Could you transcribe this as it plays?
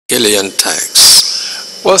alien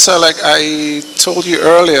tax? Well, sir, like I told you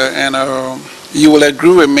earlier, and you will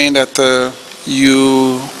agree with me that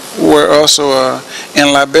you were also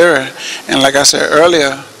in Liberia. And like I said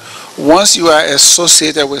earlier, once you are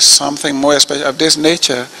associated with something more especially of this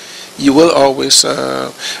nature, you will always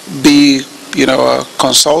be,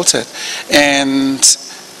 consulted. And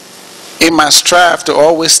in my strive to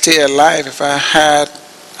always stay alive, if I had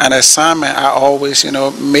an assignment, I always,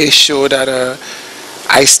 made sure that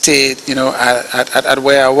I stayed, at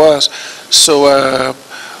where I was. So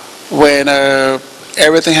when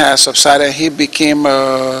everything had subsided, he became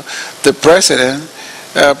the president.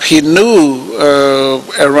 He knew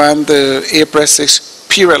around the April 6th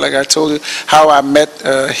period, like I told you, how I met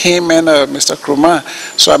him and Mr. Krumah.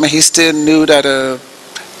 So, I mean, he still knew that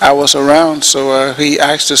I was around, so he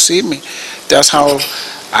asked to see me. That's how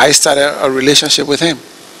I started a relationship with him.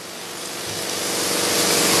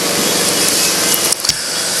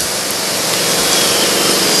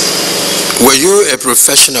 Were you a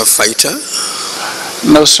professional fighter?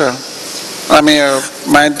 No, sir. I mean,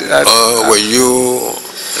 were you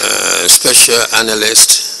a special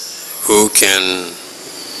analyst who can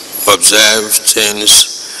observe things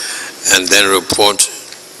and then report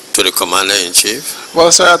to the commander-in-chief?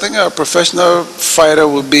 Well, sir, I think a professional fighter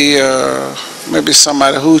would be maybe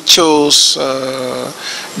somebody who chose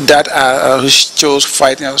who chose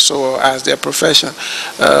fighting also as their profession.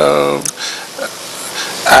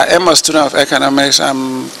 I am a student of economics.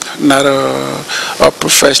 I'm not a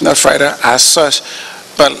professional fighter as such,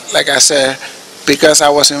 but like I said, because I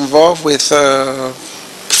was involved with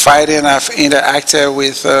fighting, I've interacted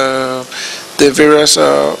with the various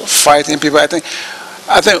fighting people. I think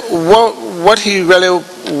what he really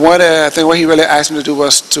wanted, I think what he really asked me to do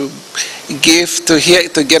was to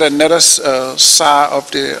get another side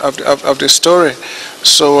of the story.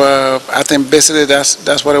 So I think basically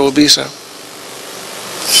that's what it will be, sir.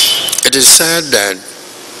 It is said that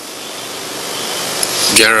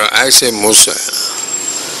General Isaac Misa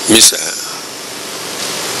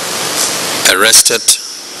arrested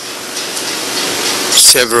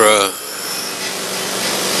several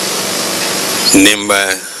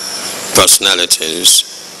Nimba personalities,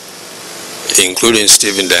 including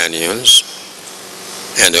Stephen Daniels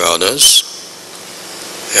and the others,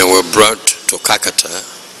 and were brought to Kakata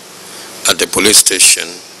at the police station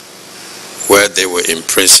where they were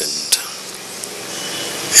imprisoned.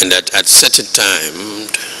 And that at certain time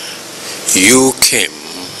you came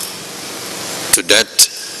to that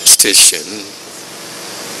station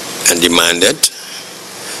and demanded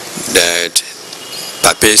that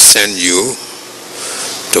Pape send you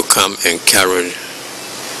to come and carry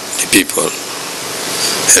the people.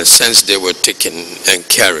 And since they were taken and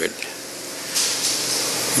carried,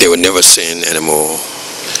 they were never seen anymore.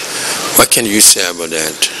 What can you say about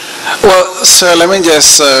that? Well, sir, let me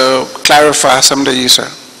just clarify something to you, sir.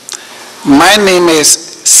 My name is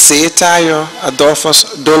Saye-Taayor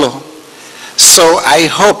Adolphus Dolo. So I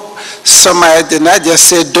hope somebody did not just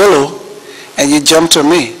say Dolo and you jump to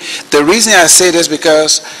me. The reason I say this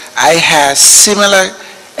because I had similar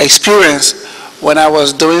experience when I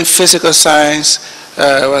was doing physical science.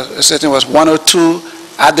 It was 102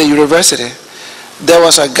 at the university. There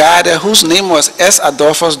was a guy there whose name was S.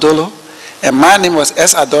 Adolphus Dolo, and my name was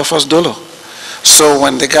S. Adolphus Dolo. So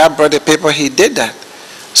when the guy brought the paper, he did that.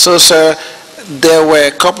 So, sir, there were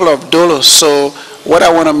a couple of Dolos. So what I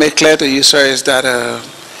want to make clear to you, sir, is that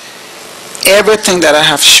everything that I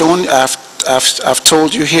have shown, I've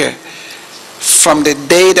told you here, from the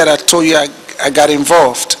day that I told you I got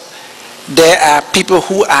involved, there are people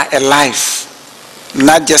who are alive,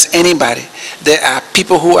 not just anybody. There are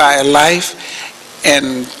people who are alive,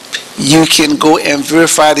 and you can go and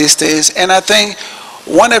verify these things. And I think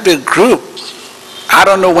one of the group, I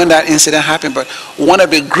don't know when that incident happened, but one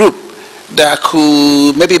of the group that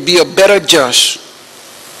could maybe be a better judge,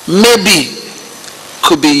 maybe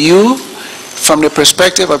could be you from the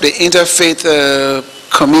perspective of the Interfaith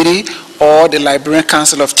Committee or the Liberian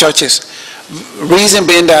Council of Churches. Reason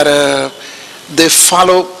being that they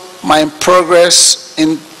follow my progress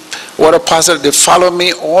in what a pastor, they follow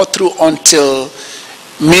me all through until,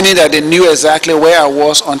 meaning that they knew exactly where I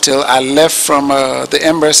was until I left from the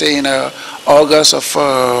embassy in August of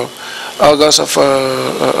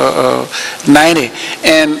 90.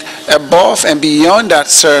 And above and beyond that,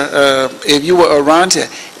 sir, if you were around here,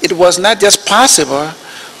 it was not just possible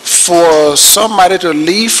for somebody to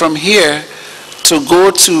leave from here to go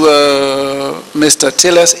to Mr.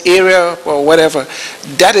 Taylor's area or whatever.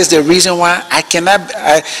 That is the reason why I cannot,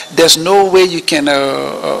 there's no way you can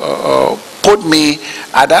put me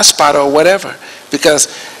at that spot or whatever. Because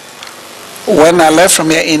when I left from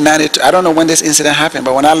here in 92, I don't know when this incident happened,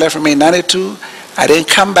 but when I left from here in 92, I didn't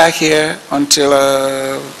come back here until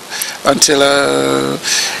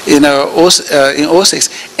in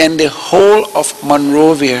 06. And the whole of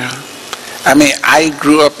Monrovia, I mean, I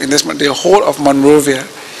grew up in this, the whole of Monrovia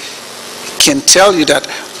can tell you that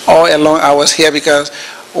all along I was here. Because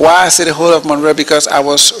why I say the whole of Monrovia? Because I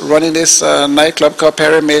was running this nightclub called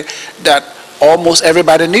Pyramid that almost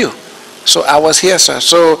everybody knew. So I was here, sir.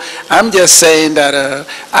 So I'm just saying that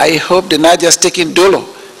I hope they're not just taking Dolo.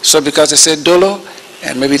 So because they said Dolo,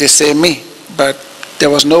 and maybe they say me, but there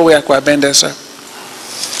was no way I could have been there, sir.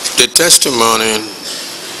 The testimony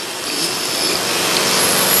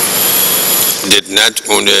did not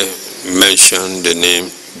only mention the name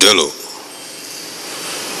Dolo,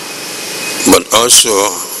 but also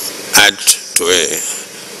add to it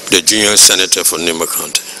the junior senator for Nimba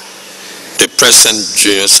County. The present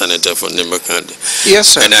junior senator for Nimba County. Yes,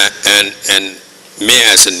 sir. And me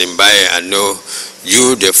as a Nimbaye, I know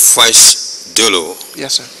you the first Dolo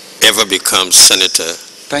yes, sir. ever become senator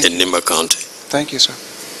in Nimba County. Thank you, sir.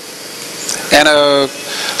 And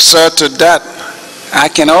sir, to that, I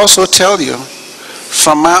can also tell you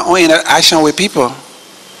from my own interaction with people,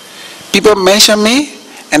 people mention me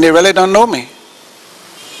and they really don't know me.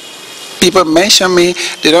 People mention me,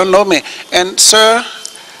 they don't know me. And sir,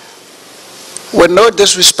 with no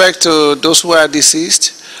disrespect to those who are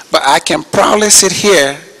deceased, but I can proudly sit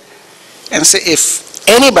here and say, if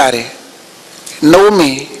anybody know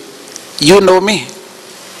me, you know me.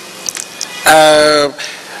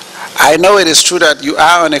 I know it is true that you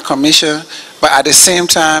are on a commission, but at the same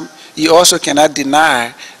time, you also cannot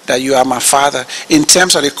deny that you are my father. In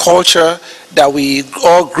terms of the culture that we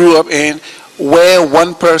all grew up in, where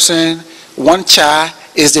one person, one child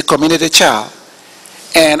is the community child.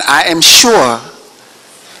 And I am sure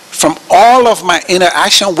from all of my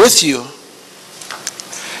interaction with you,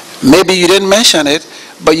 maybe you didn't mention it,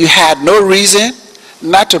 but you had no reason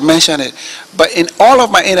not to mention it. But in all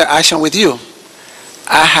of my interaction with you,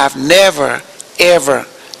 I have never, ever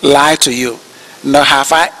lied to you, nor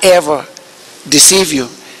have I ever deceived you.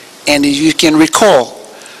 And you can recall,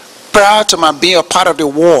 prior to my being a part of the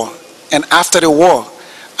war and after the war,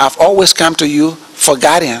 I've always come to you for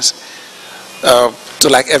guidance, to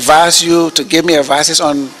like advise you, to give me advices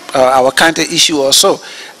on our country issue or so.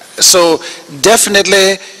 So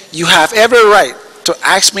definitely you have every right to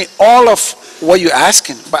ask me all of what you're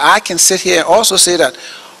asking, but I can sit here and also say that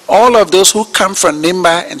all of those who come from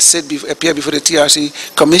Nimba and appear before the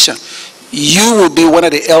TRC Commission, you will be one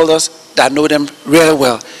of the elders that know them really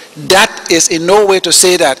well. That is in no way to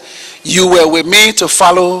say that you were with me to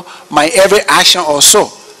follow my every action or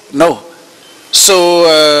so. No.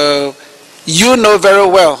 So you know very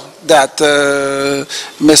well that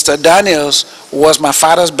Mr. Daniels was my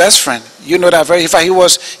father's best friend. You know that very. In fact, he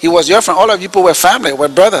was your friend. All of you people were family, were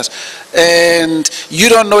brothers, and you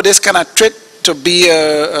don't know this kind of trait to be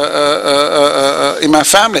in my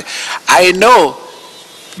family. I know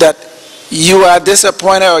that you are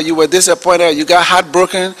disappointed, or you were disappointed, or you got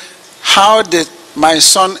heartbroken. How did my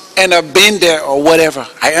son end up being there, or whatever?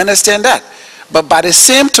 I understand that, but by the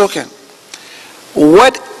same token,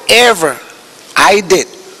 whatever I did,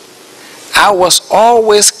 I was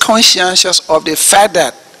always conscientious of the fact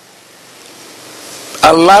that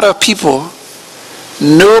a lot of people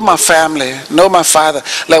know my family, know my father.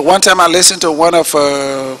 Like one time I listened to one of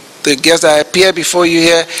the guests that appeared before you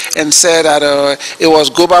here and said that it was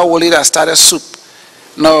Goba Woli that started soup.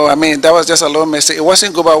 No, I mean, that was just a little mistake. It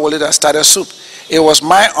wasn't Goba Woli that started soup. It was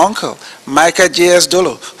my uncle, Michael J.S.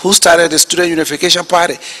 Dolo, who started the Student Unification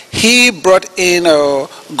Party. He brought in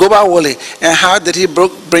Goba Woli. And how did he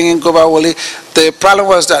bring in Goba Woli? The problem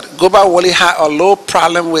was that Goba Woli had a low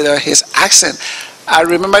problem with his accent. I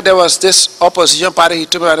remember there was this opposition party he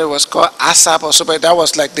told me that it was called ASAP or something. That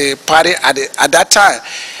was like the party at that time.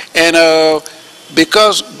 And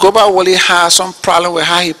because Goba Woli had some problem with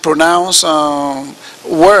how he pronounced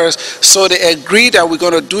words, so they agreed that we're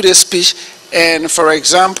going to do this speech. And for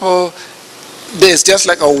example, there's just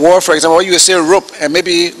like a word, for example, you would say rope, and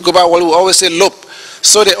maybe Goba Woli will always say lope.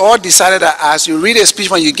 So they all decided that as you read a speech,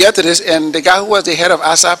 when you get to this, and the guy who was the head of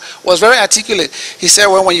ASAP was very articulate. He said,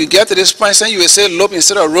 well, when you get to this point, you will say lope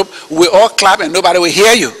instead of rope, we all clap and nobody will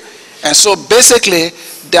hear you. And so basically,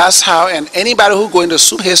 that's how, and anybody who go into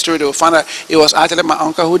soup history, they will find out it was actually my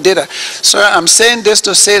uncle who did that. So I'm saying this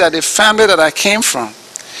to say that the family that I came from,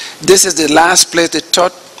 this is the last place they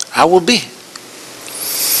thought I would be.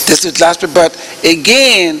 This is the last place, but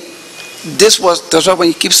again, that's why when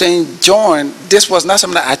you keep saying join, this was not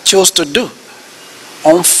something that I chose to do.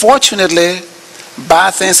 Unfortunately,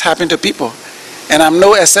 bad things happen to people. And I'm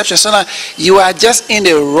no exception. So now you are just in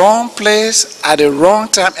the wrong place at the wrong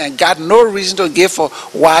time and got no reason to give for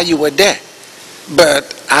why you were there.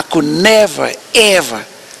 But I could never, ever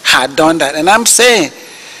have done that. And I'm saying,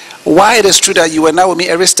 why it is true that you were not with me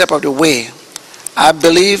every step of the way, I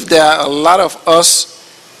believe there are a lot of us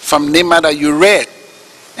from Nimba that you read.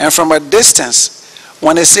 And from a distance,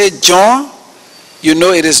 when they say John, you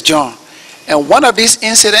know it is John. And one of these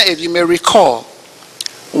incidents, if you may recall,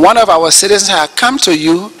 one of our citizens had come to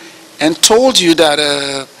you and told you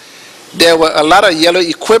that there were a lot of yellow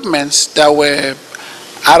equipments that were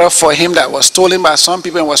out of for him that was stolen by some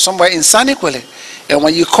people and was somewhere in Saniquale. And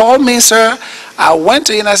when you called me, sir, I went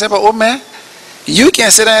to you and I said, but oh man, you can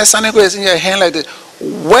sit there and Saniquale is in your hand like this.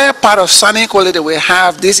 Where part of Saniquale do we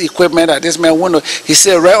have this equipment that this man wanted? He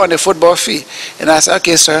said, right on the football field. And I said,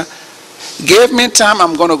 okay, sir, give me time.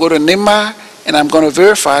 I'm going to go to Nimba and I'm going to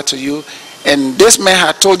verify to you. And this man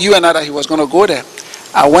had told you and I that he was going to go there.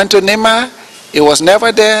 I went to Nimba. It was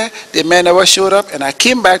never there. The man never showed up. And I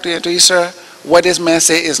came back to you and told you, sir, what this man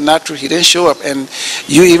said is not true. He didn't show up. And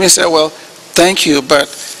you even said, well, thank you, but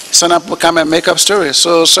some people come and make up stories.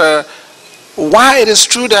 So, sir, why it is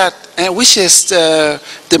true that, and which is the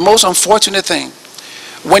most unfortunate thing,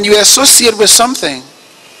 when you associate with something,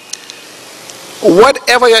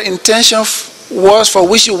 whatever your intention was for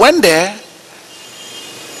which you went there,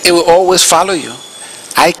 it will always follow you.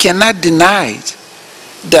 I cannot deny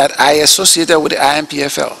that I associated with the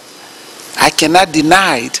IMPFL. I cannot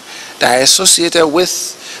deny that I associated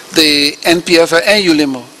with the NPFL and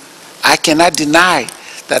ULIMO. I cannot deny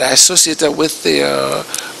that I associated with the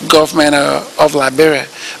government of Liberia.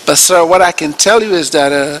 But sir, what I can tell you is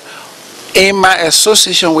that in my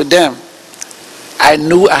association with them, I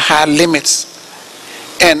knew I had limits.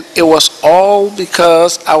 And it was all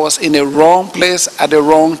because I was in the wrong place at the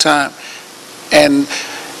wrong time. And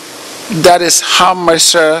that is how much,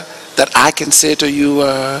 sir, that I can say to you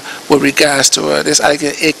with regards to this.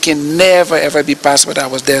 It can never, ever be possible that I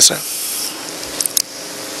was there, sir.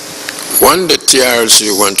 When the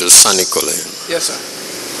TRC went to Saniquale, yes, sir,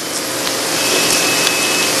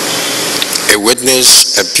 a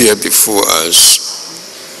witness appeared before us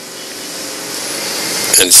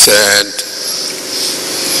and said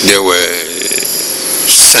they were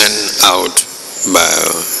sent out by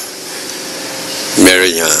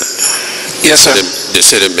Marian. yes, sir. The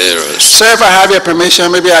city mayors. Sir, if I have your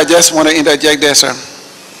permission, maybe I just want to interject there, sir.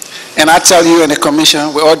 And I tell you in the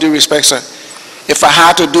commission, with all due respect, sir, if I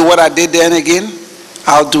had to do what I did then again,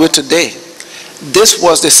 I'll do it today. This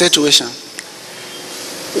was the situation.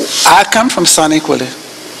 I come from Saniquale.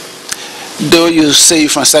 Though you say you're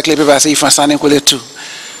from Saye-Taayor, people I say you're from Saniquale too.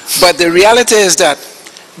 But the reality is that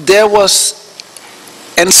there was,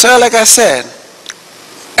 and sir, like I said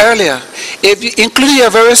earlier, if you, including your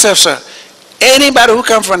very self, sir, anybody who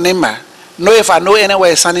comes from Nimba, know if I know anywhere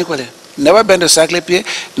in Saniquale, never been to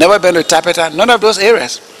Saye-Taayor, never been to Tapeta, none of those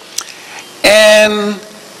areas. And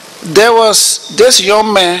there was this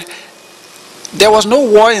young man, there was no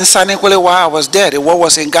war in Saniquale while I was there. The war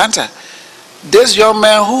was in Ganta. This young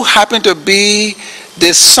man who happened to be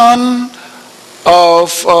the son of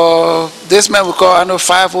this man we call, I know,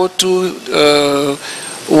 502,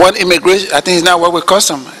 one immigration, I think he's now working with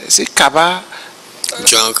custom. Is it Kaba?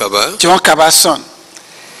 John Kaba? John Kaba's son.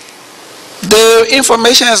 The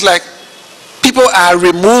information is like, people are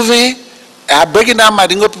removing, are breaking down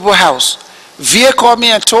Madingo people's house. VA called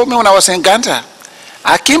me and told me when I was in Ganta.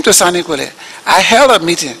 I came to Saniquale. I held a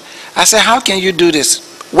meeting. I said, how can you do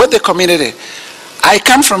this with the community? I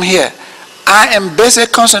come from here. I am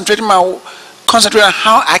basically concentrating on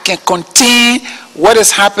how I can contain what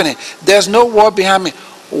is happening. There's no war behind me.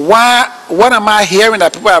 What am I hearing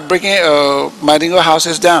that people are breaking Madingo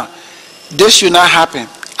houses down? This should not happen.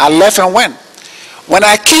 I left and went. When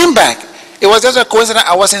I came back, it was just a coincidence.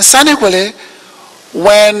 I was in Saniquale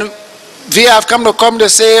when we have come to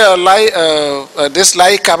say this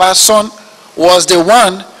Lai Kaba's son was the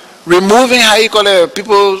one removing how you call it,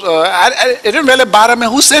 people. It didn't really bother me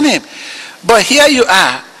who sent him. But here you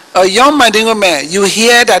are, a young Mandingo man. You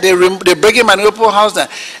hear that they're breaking Mandingo people's house down.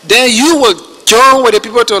 Then you will join with the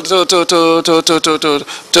people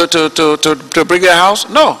to break their house?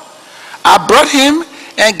 No. I brought him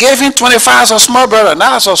and gave him 25 as a small brother,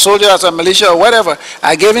 not as a soldier, as a militia or whatever.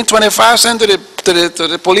 I gave him 25, sent to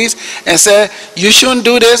the police and said, you shouldn't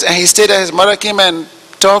do this. And he stayed there. His mother came and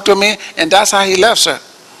talked to me, and that's how he left, sir.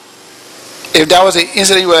 If that was the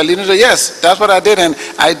incident you were alluding to, yes, that's what I did. And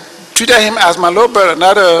I treated him as my little brother,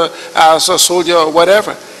 not as a soldier or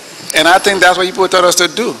whatever. And I think that's what people taught us to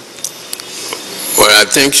do. Well, I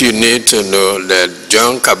think you need to know that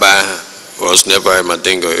John Kaba was never a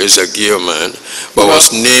Mandingo. He's a Gio man, but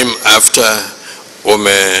was named after Ome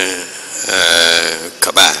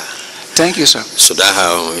Kaba. Thank you, sir. So that's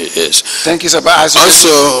how he is. Thank you, sir. But as also,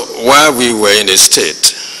 while we were in the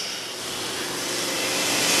state,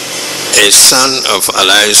 a son of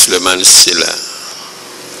Alai Suleiman Silla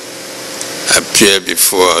appeared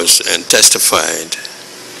before us and testified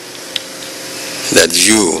that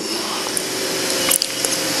you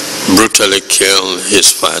brutally killed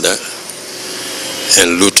his father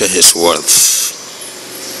and looted his wealth.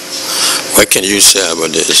 What can you say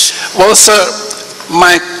about this? Well, sir,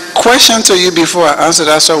 my question to you before I answer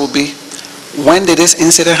that, sir, would be, when did this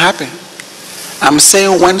incident happen? I'm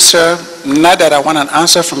saying when, sir, not that I want an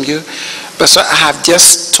answer from you, but sir, I have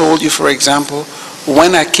just told you, for example,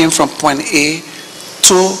 when I came from point A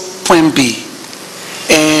to point B.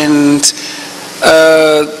 And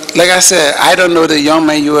like I said, I don't know the young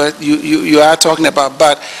man you are talking about,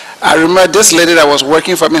 but I remember this lady that was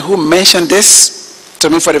working for me who mentioned this to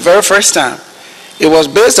me for the very first time. It was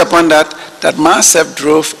based upon that myself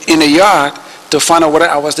drove in the yard to find out whether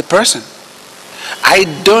I was the person. I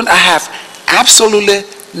have absolutely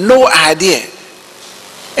no idea.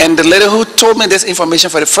 And the lady who told me this information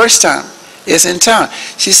for the first time is in town.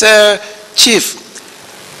 She said, Chief,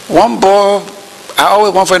 one boy, I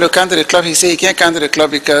always want for him to come to the club. He said he can't come to the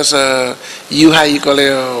club because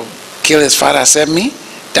kill his father. I said, me?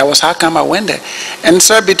 That was how come I went there. And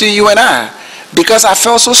sir, between you and I, because I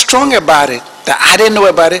felt so strong about it, that I didn't know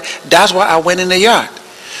about it, that's why I went in the yard.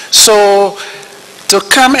 So to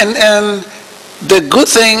come and the good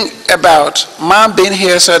thing about my being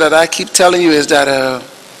here, sir, that I keep telling you is that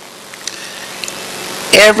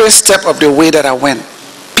every step of the way that I went,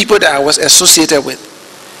 people that I was associated with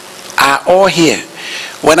are all here.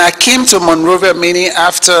 When I came to Monrovia, meaning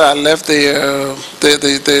after I left the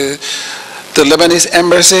Lebanese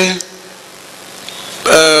embassy,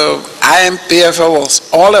 IMPFL was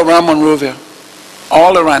all around Monrovia,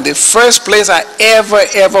 all around. The first place I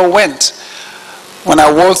ever went when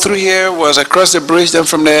I walked through here was across the bridge. Then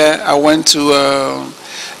from there, I went to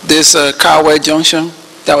this Carway Junction.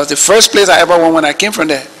 That was the first place I ever went when I came from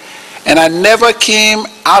there. And I never came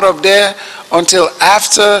out of there until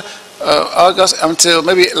after August, until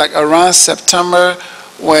maybe like around September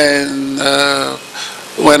when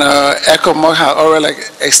ECOMOG had already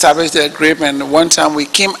established the agreement. One time we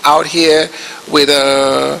came out here with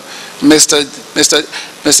Mr.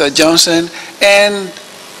 Johnson, and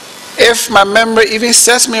if my memory even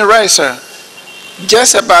sets me right, sir,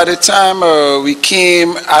 just about the time we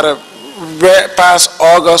came out of past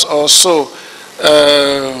August or so,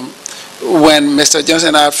 when Mr. Johnson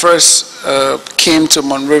and I first came to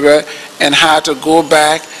Monrovia and had to go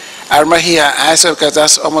back, I remember he had asked us, because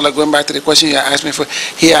that's almost like going back to the question you asked me for,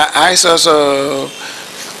 he had asked us,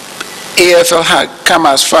 AFL had come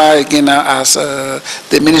as far again now as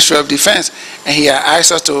the Ministry of Defense, and he had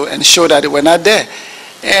asked us to ensure that they were not there.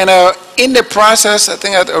 And in the process, I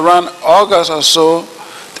think at around August or so,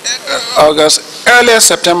 earlier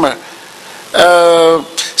September,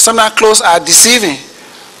 some of our clothes are deceiving.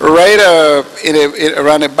 Right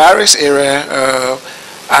around the barracks area,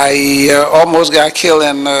 I almost got killed,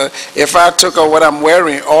 and if I took out what I'm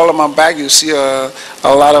wearing, all of my back, you see a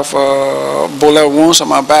lot of bullet wounds on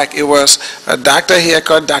my back. It was a doctor here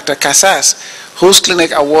called Dr. Casas, whose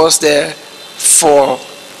clinic I was there for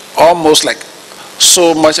almost like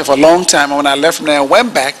so much of a long time. And when I left from there and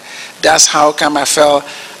went back, that's how come I felt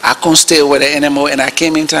I couldn't stay with it anymore, and I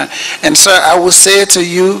came in town. And sir, I would say to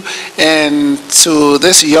you and to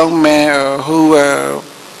this young man who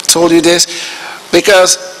told you this,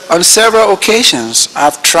 because on several occasions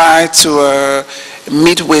I've tried to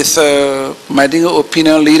meet with Mandingo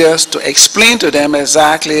opinion leaders to explain to them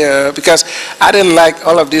exactly, because I didn't like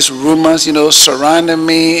all of these rumors, surrounding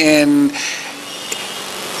me. And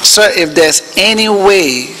sir, if there's any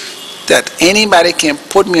way that anybody can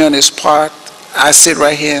put me on the spot, I sit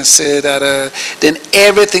right here and say that then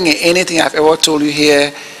everything and anything I've ever told you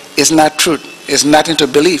here is not truth. It's nothing to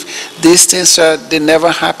believe. These things, sir, they never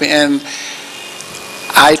happen. And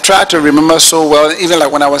I try to remember so well, even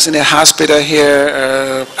like when I was in the hospital here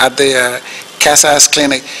at the Casas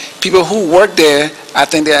clinic, people who work there, I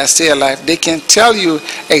think they are still alive. They can tell you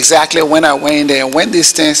exactly when I went in there and when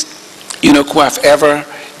these things, could have ever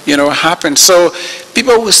happened. So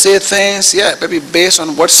people will say things, yeah, maybe based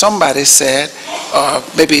on what somebody said, or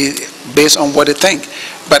maybe based on what they think.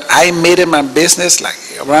 But I made it my business, like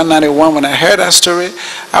around 91, when I heard that story,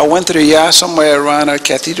 I went to the yard somewhere around a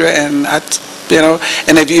cathedral, and I You know,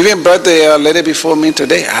 and if you even brought the lady before me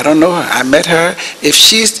today, I don't know her. I met her.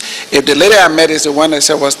 If the lady I met is the one that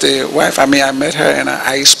said was the wife, I mean, I met her and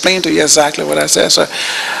I explained to you exactly what I said.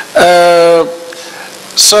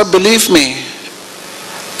 So believe me,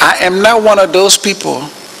 I am not one of those people,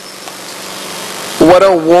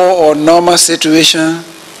 whether war or normal situation,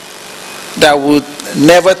 that would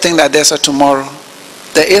never think that there's a tomorrow.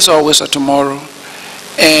 There is always a tomorrow.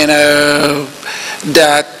 And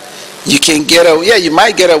that you can get away, yeah, you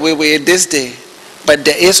might get away with it this day, but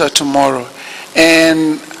there is a tomorrow.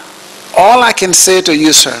 And all I can say to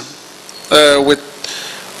you, sir, with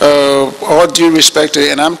all due respect to you,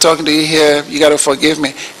 and I'm talking to you here, you got to forgive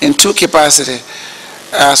me, in two capacities,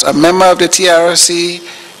 as a member of the TRC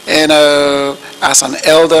and as an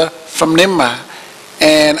elder from Nimba.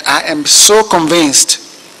 And I am so convinced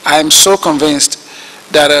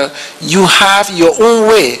that you have your own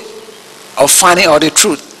way of finding out the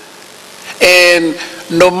truth. And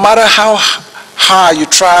no matter how hard you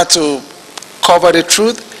try to cover the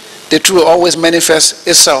truth will always manifest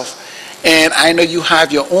itself. And I know you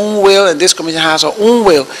have your own will, and this commission has her own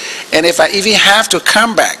will. And if I even have to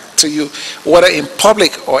come back to you, whether in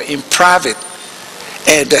public or in private,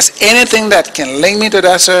 and if there's anything that can link me to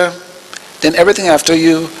that, sir, then everything after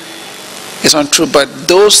you is untrue. But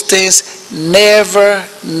those things never,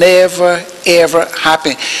 ever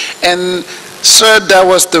happen. And sir, that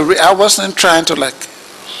was I wasn't trying to like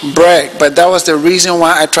brag, but that was the reason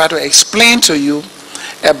why I tried to explain to you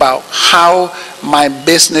about how my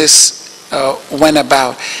business went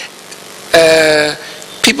about.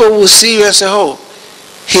 People will see you and say, oh,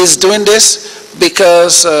 he's doing this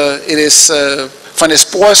because it is from the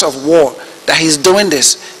spoils of war that he's doing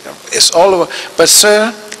this. It's all over. But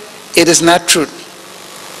sir, it is not true.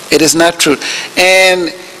 It is not true.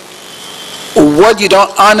 And what you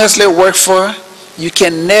don't honestly work for, you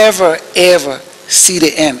can never, ever see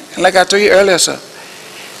the end. And like I told you earlier, sir,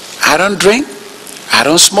 I don't drink, I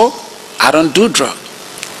don't smoke, I don't do drugs.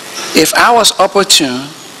 If I was opportune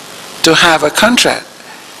to have a contract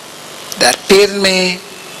that paid me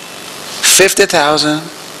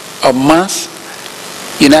 $50,000 a month,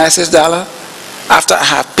 United States dollar, after I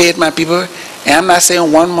have paid my people, and I'm not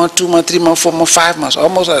saying 1 month, 2 months, 3 months, 4 months, 5 months,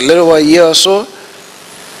 almost a little over a year or so.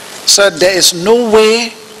 So there is no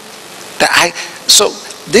way that so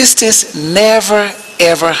these things never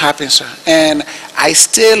ever happen, sir. And I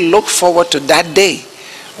still look forward to that day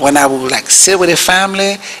when I will like sit with the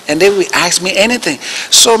family and they will ask me anything.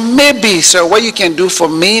 So maybe, sir, what you can do for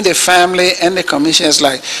me, the family, and the commission is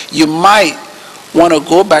like, you might want to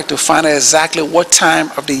go back to find out exactly what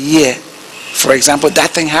time of the year, for example,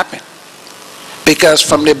 that thing happened. Because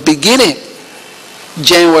from the beginning,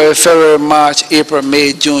 January, February, March, April,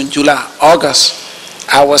 May, June, July, August,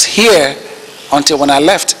 I was here until when I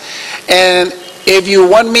left. And if you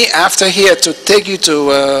want me after here to take you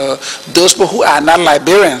to those people who are not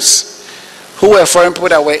Liberians, who were foreign people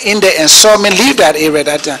that were in there and saw me leave that area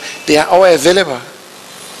that time, they are all available.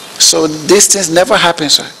 So these things never happen,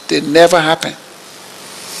 sir. They never happen.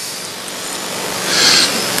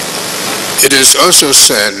 It is also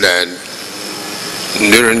said that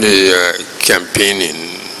during the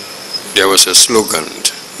campaigning, there was a slogan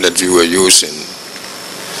that you were using,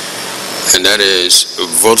 and that is,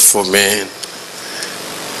 vote for me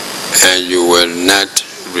and you will not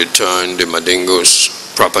return the Madingo's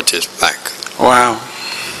properties back. Wow.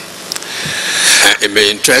 And it may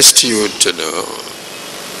interest you to know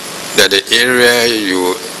that the area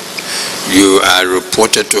you are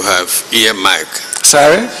reported to have earmarked.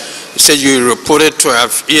 Sorry? You said you reported to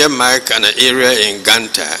have earmarked an area in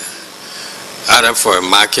Ganta, either for a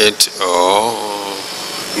market or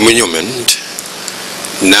monument.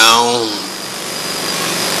 Now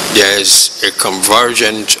there is a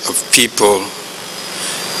convergence of people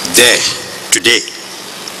there today.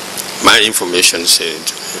 My information said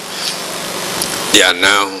they are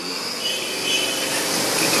now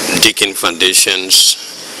digging foundations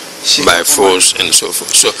by force and so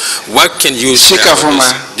forth. So what can you say about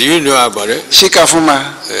this? Do you know about it?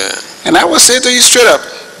 Shikafuma. Yeah. And I will say to you straight up,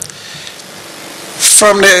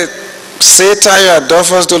 from the Saye-Taayor A,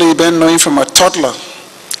 Adolphus Dolo, you've been knowing from a toddler.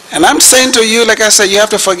 And I'm saying to you, like I said, you have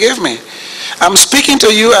to forgive me. I'm speaking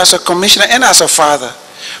to you as a commissioner and as a father.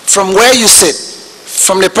 From where you sit,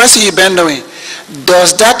 from the person you've been knowing,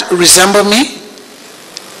 does that resemble me?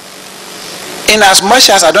 In as much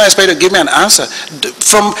as I don't expect you to give me an answer,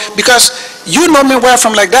 because you know me well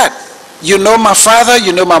from like that. You know my father,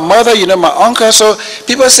 you know my mother, you know my uncle. So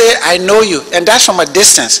people say, I know you, and that's from a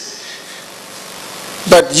distance.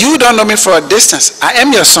 But you don't know me for a distance. I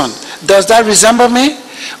am your son. Does that resemble me?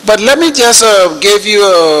 But let me just give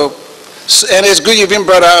you So, and it's good you've been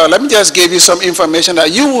brought out. Let me just give you some information that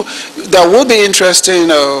will be interesting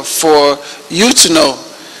for you to know.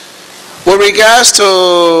 With regards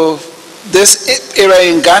to this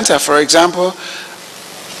area in Ganta, for example,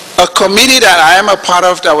 a committee that I am a part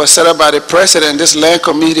of that was set up by the president, this land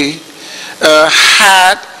committee,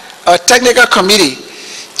 had a technical committee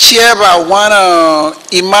chaired by one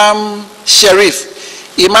Imam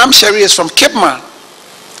Sharif. Imam Sharif is from Kipma.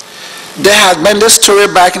 There had been this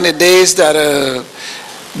story back in the days that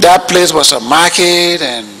that place was a market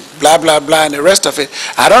and blah, blah, blah, and the rest of it.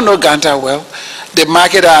 I don't know Ganta well. The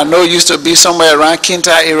market I know used to be somewhere around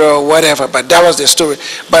Kinta area or whatever, but that was the story.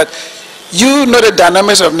 But you know the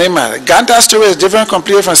dynamics of Nimba. Ganta's story is different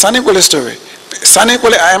completely from Sanikoli's story.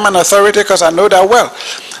 Sanikoli, I am an authority because I know that well.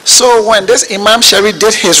 So when this Imam Sharif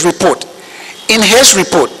did his report, in his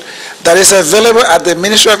report that is available at the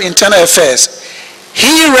Ministry of Internal Affairs,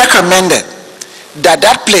 he recommended that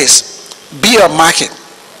that place be a market.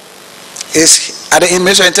 It's at the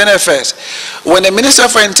Ministry of Internal Affairs. When the Minister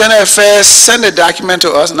for Internal Affairs sent the document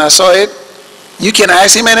to us and I saw it, you can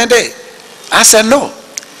ask him any day. I said, no,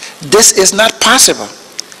 this is not possible.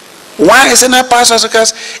 Why is it not possible?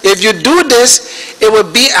 Because if you do this, it will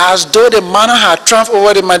be as though the Mano had triumphed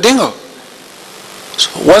over the Mandingo. So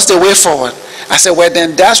what's the way forward? I said, well,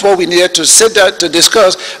 then that's what we needed to sit down to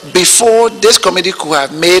discuss before this committee could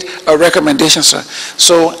have made a recommendation, sir.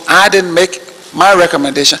 So I didn't make my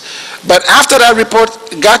recommendation. But after that report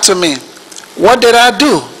got to me, what did I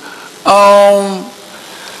do?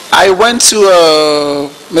 I went to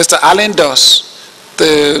Mr. Allen Doss,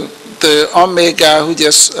 the Omega guy who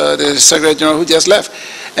just, the Secretary General who just left,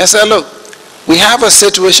 and said, look, we have a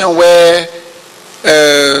situation where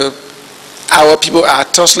our people are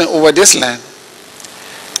tussling over this land.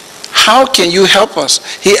 How can you help us?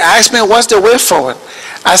 He asked me, what's the way forward?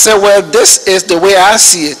 I said, well, this is the way I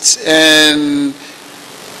see it. And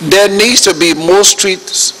there needs to be more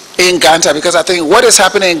streets in Ganta, because I think what is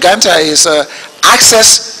happening in Ganta is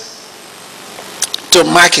access to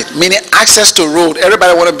market, meaning access to road.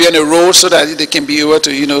 Everybody want to be on the road so that they can be able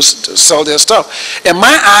to, you know, sell their stuff. And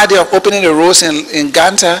my idea of opening the roads in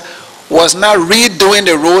Ganta was not redoing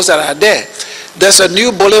the roads that are there. There's a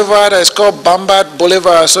new boulevard that is called Bambat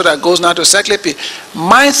Boulevard, so that goes now to Seklepi.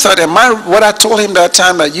 My thought and what I told him that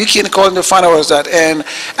time that you can call him to find out was that, and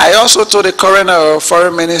I also told the current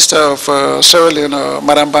foreign minister of Sierra Leone,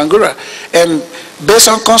 Madam Bangura, and based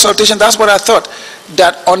on consultation, that's what I thought,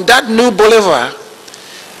 that on that new boulevard,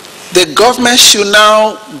 the government should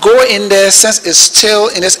now go in there, since it's still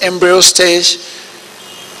in its embryo stage,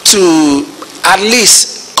 to at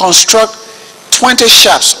least construct 20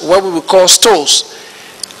 shops, what we would call stores.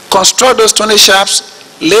 Construct those 20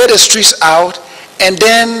 shops, lay the streets out, and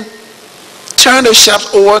then turn the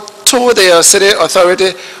shops over to the city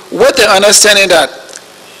authority with the understanding that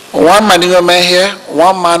one Mandingo man here,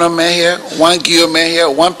 one Mano man here, one Gio man here,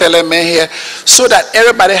 one Pele man here, so that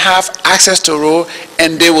everybody have access to road,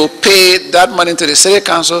 and they will pay that money to the city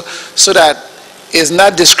council so that it's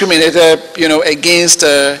not discriminated, you know, against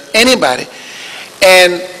anybody.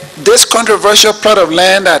 And this controversial plot of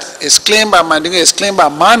land that is claimed by Mandingo is claimed by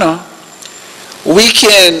Mano, we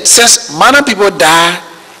can, since Mano people die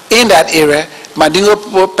in that area, Mandingo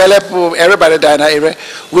people, Pele people, everybody die in that area,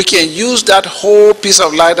 we can use that whole piece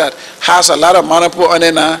of land that has a lot of Mano people on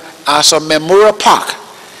it now as a memorial park.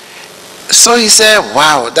 So he said,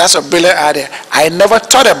 wow, that's a brilliant idea. I never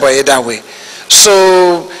thought about it that way.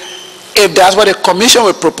 So if that's what the commission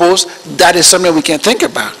would propose, that is something we can think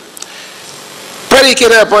about.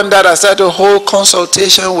 Predicated upon that, I started to hold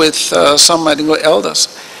consultation with some Mandingo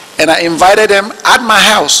elders. And I invited them at my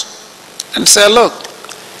house and said, look,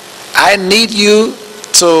 I need you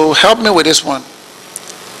to help me with this one.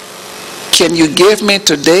 Can you give me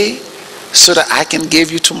today so that I can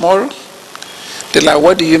give you tomorrow? They're like,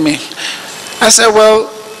 what do you mean? I said, well,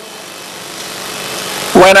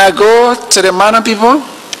 when I go to the Mano people,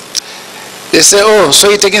 they say, oh, so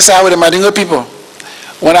you're taking side with the Mandingo people.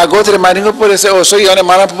 When I go to the Mandingo people, they say, oh, so you're on the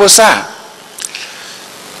Mano people side.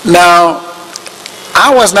 Now,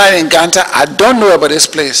 I was not in Ganta. I don't know about this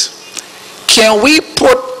place. Can we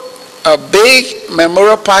put a big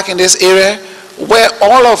memorial park in this area where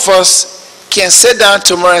all of us can sit down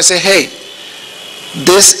tomorrow and say, hey,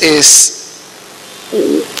 this is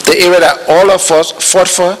the area that all of us fought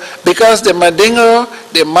for? Because the Mandingo,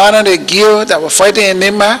 the Mano, the Gio that were fighting in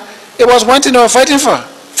Nimba, it was one thing they were fighting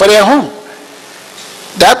for their home.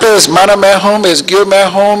 That place is Mano man home, is Gio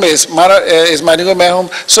man home, is Mandingo man home.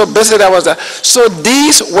 So basically that was that. So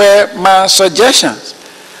these were my suggestions.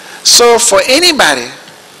 So for anybody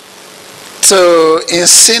to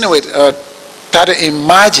insinuate or try to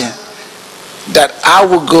imagine that I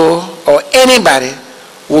will go, or anybody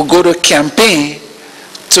will go to campaign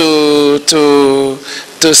to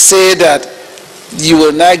say that you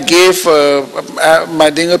will not give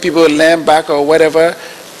Mandingo people land back or whatever.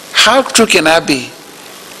 How true can that be?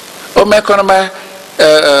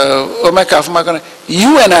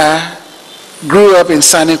 You and I grew up in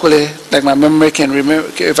Sanikule, like my memory can remember,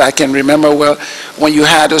 if I can remember well, when you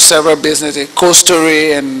had those several businesses,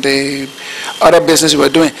 Coastery and the other business you were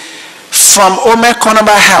doing. From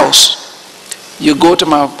Omekonoma house, you go to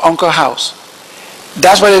my uncle's house.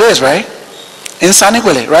 That's what it is, right? In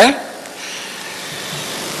Sanikule, right?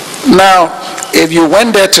 Now, if you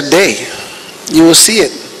went there today, you will see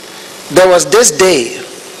it. There was this day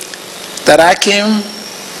that I came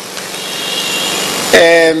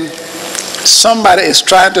and somebody is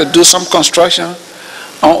trying to do some construction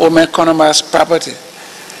on Omekonoma's property.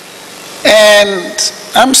 And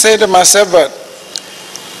I'm saying to myself, but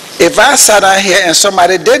if I sat down here and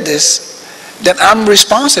somebody did this, then I'm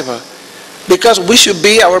responsible. Because we should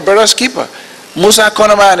be our brother's keeper. Musa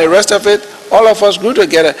Konoma and the rest of it, all of us grew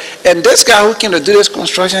together. And this guy who came to do this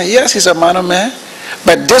construction, yes, he's a Mano man.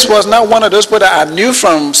 But this was not one of those people that I knew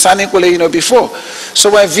from Sanikule, before. So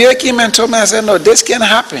when Via came and told me, I said, no, this can't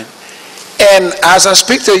happen. And as I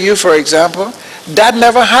speak to you, for example, that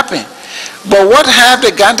never happened. But what have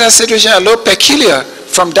the Ganta situation a little peculiar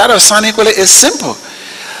from that of Sanikule is simple.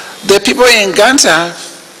 The people in Ganta,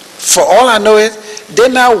 for all I know it, they're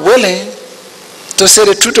not willing to say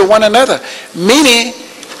the truth to one another. Meaning,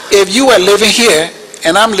 if you are living here,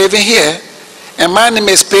 and I'm living here, and my name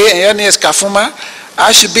is Pe, and your name is Kafuma,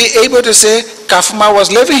 I should be able to say Kafuma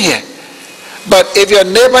was living here. But if your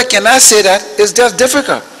neighbor cannot say that, it's just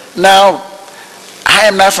difficult. Now, I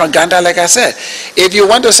am not from Ganta, like I said. If you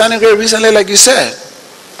went to Sanigre recently, like you said,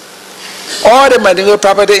 all the Mandingo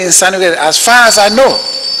property in Sanigre, as far as I know,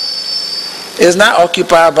 is not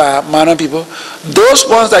occupied by Mano people. Those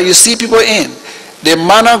ones that you see people in, the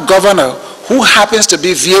Mano governor, who happens to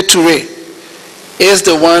be Vie Touré, is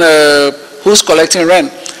the one who's collecting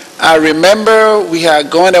rent. I remember we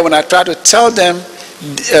had gone there when I tried to tell them,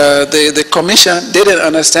 the commission, they didn't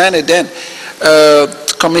understand it then.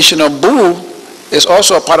 Commissioner Boo is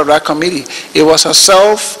also a part of that committee. It was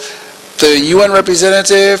herself, the UN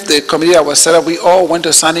representative, the committee that was set up, we all went to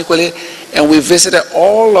Sanikule and we visited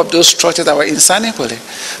all of those structures that were in Sanikule.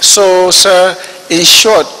 So, sir, in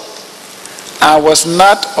short, I was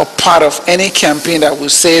not a part of any campaign that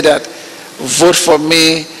would say that vote for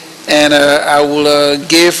me and I wouldn't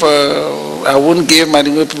give my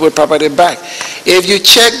people property back. If you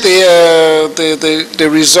check the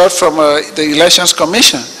result from the Elections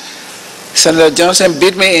Commission, Senator Johnson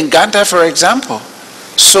beat me in Ganta, for example.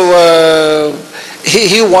 So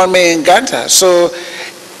he won me in Ganta. So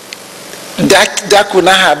that could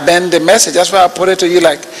not have been the message. That's why I put it to you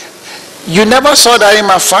like, you never saw that in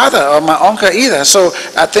my father or my uncle either. So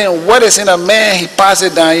I think what is in a man, he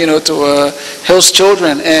passes it down, to his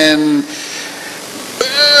children, and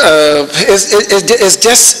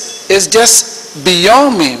it's just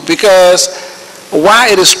beyond me. Because while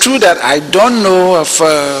it is true that I don't know of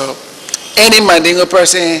any Mandingo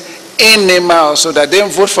person in Nimba so that they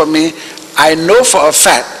don't vote for me, I know for a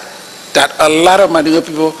fact that a lot of Mandingo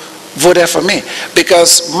people voted for me.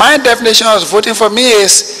 Because my definition of voting for me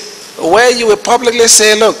is where you will publicly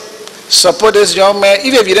say, look, support this young man.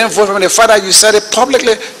 Even if you didn't vote for me, the fact that you said it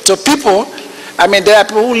publicly to people, I mean, there are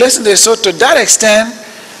people who listen to this. So to that extent,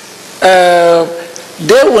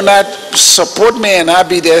 they will not support me and I'll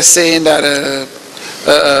be there saying that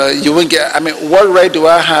you won't get, I mean, what right do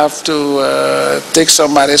I have to take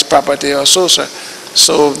somebody's property or so, sir?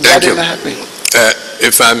 So that didn't happen.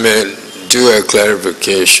 If I may do a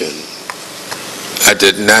clarification, I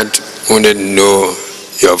did not only know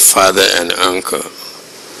your father and uncle,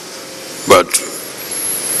 but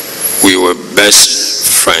we were best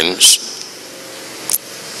friends.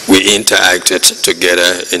 We interacted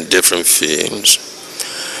together in different fields.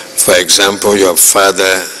 For example, your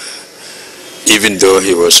father, even though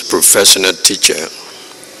he was a professional teacher,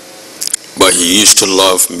 but he used to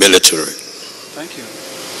love military. Thank you.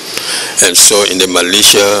 And so in the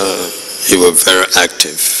militia, he was very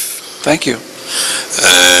active. Thank you.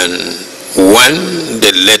 And when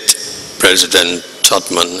the late President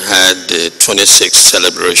Totman had the 26th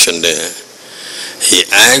celebration there, he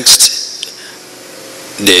asked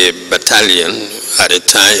the battalion, at the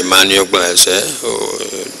time Emmanuel Glaser,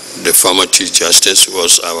 the former Chief Justice,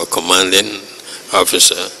 was our commanding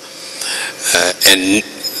officer, and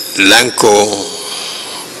Lanco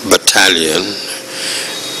battalion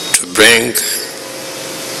to bring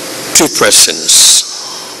 2 persons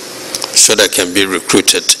so that can be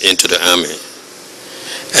recruited into the army.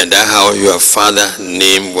 and that's how your father's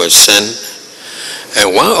name was sent.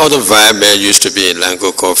 And one other vice mayor used to be in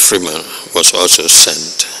Lango called Freeman was also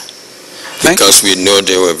sent, because we know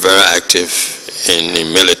they were very active in the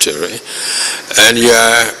military. And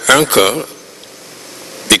your uncle,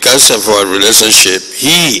 because of our relationship,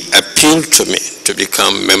 he appealed to me to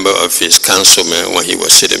become member of his councilman when he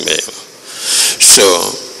was city mayor. So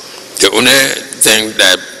the only thing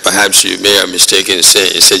that perhaps you may have mistaken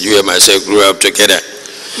saying is that you and myself grew up together.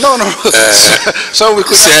 No. So we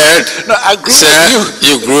could said, no, I grew up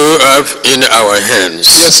you grew up in our hands.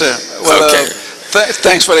 Yes, sir. Well, okay.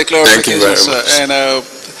 Thanks for the clarification, Thank you very sir. much. And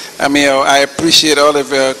I mean, I appreciate all of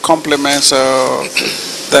your compliments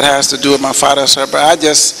that has to do with my father, sir. But I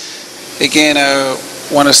just, again,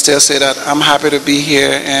 want to still say that I'm happy to be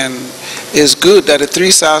here, and it's good that the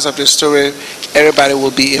three sides of the story, everybody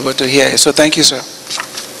will be able to hear it. So thank you, sir.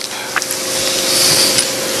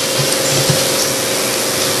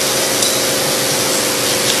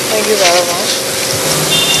 Thank you very much.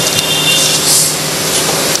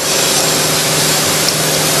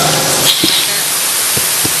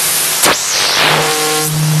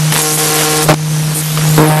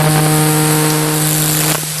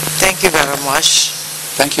 Thank you very much.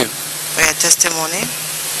 Thank you. For your testimony.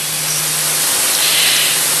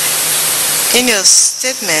 In your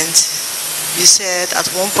statement, you said at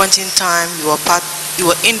one point in time you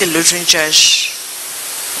were in the Lutheran church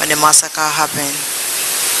when the massacre happened.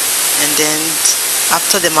 And then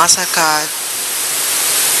after the massacre,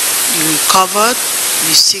 you recovered,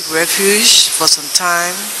 you seek refuge for some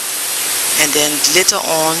time, and then later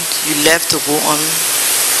on you left to go on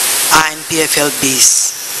INPFL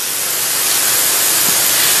base.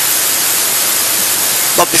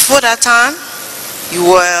 But before that time, you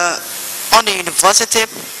were on the university.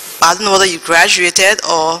 I don't know whether you graduated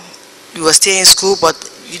or you were still in school, but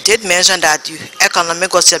you did mention that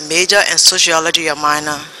economics was your major and sociology your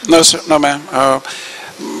minor. No, sir. No, ma'am.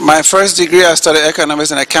 My first degree, I studied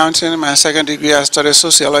economics and accounting. My second degree, I studied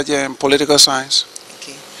sociology and political science.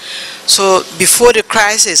 Okay. So before the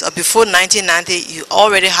crisis, or before 1990, you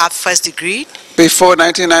already had first degree? Before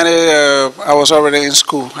 1990, I was already in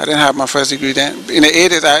school. I didn't have my first degree then. In the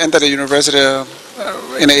 80s, I entered the university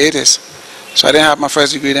in the 80s. So I didn't have my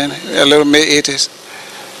first degree then, a little mid-80s.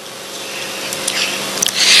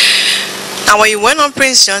 And when you went on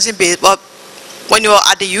Prince Johnson base, but when you were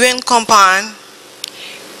at the UN compound,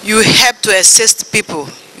 you helped to assist people.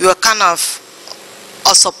 You were kind of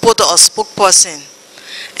a supporter or spokesperson.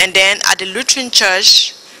 And then at the Lutheran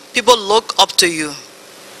church, people look up to you,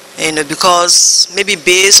 because maybe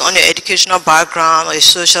based on your educational background or your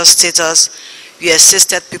social status, you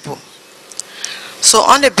assisted people. So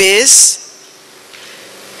on the base,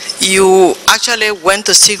 you actually went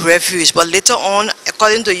to seek refuge, but later on,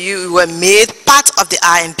 according to you, you were made part of the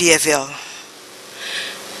INPFL.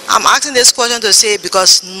 I'm asking this question to say,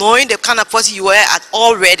 because knowing the kind of person you were at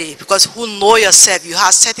already, because who know yourself, you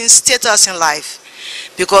have certain status in life.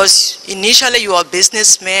 Because initially you were a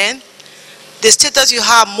businessman, the status you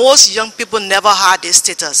have, most young people never had this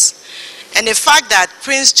status. And the fact that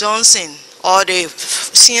Prince Johnson or the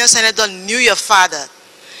senior senator knew your father,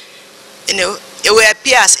 it would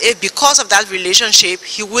appear as if because of that relationship,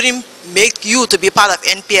 he wouldn't make you to be part of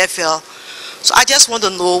NPFL. So I just want to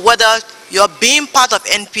know whether your being part of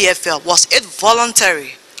NPFL, was it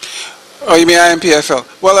voluntary? Oh, you mean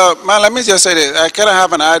INPFL? Well, man, let me just say this. I kind of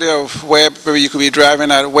have an idea of where you could be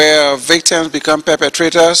driving at, where victims become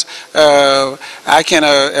perpetrators. I can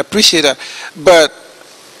appreciate that. But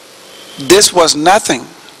this was nothing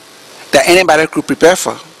that anybody could prepare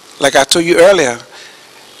for. Like I told you earlier,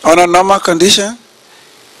 on a normal condition,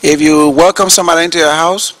 if you welcome somebody into your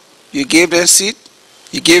house, you gave them a seat,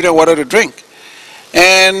 you gave them water to drink.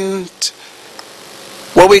 And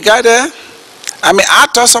when we got there, I mean, I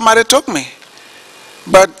thought somebody took me.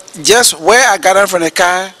 But just where I got out from the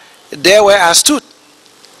car, there where I stood.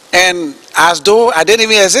 And as though I didn't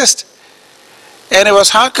even exist. And it was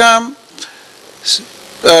how come,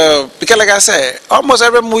 because like I said, almost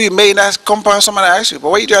every move you made in that compound, somebody asked you, but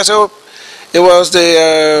what you do? I said, oh, it was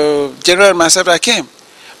the general and myself that came.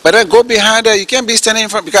 But then go behind there, you can't be standing in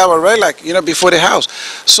front, because I was right, like, before the house.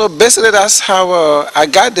 So basically that's how I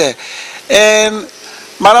got there. And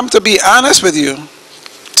madam, to be honest with you,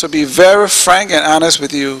 to be very frank and honest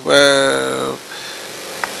with you,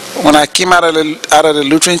 when I came out of the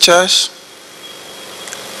Lutheran church,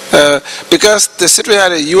 because the situation at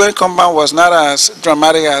the UN compound was not as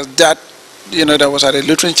dramatic as that, that was at the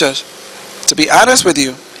Lutheran church. To be honest with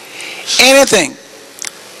you, anything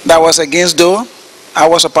that was against Dole, I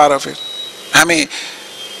was a part of it. I mean,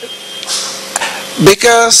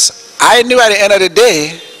 because I knew at the end of the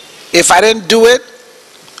day, if I didn't do it,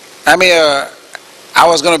 I mean, I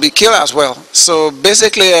was going to be killed as well. So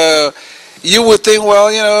basically, you would think,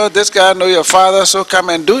 well, you know, this guy know your father, so come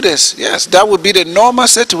and do this. Yes, that would be the normal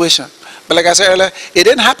situation. But like I said earlier, it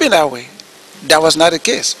didn't happen that way. That was not the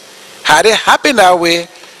case. Had it happened that way,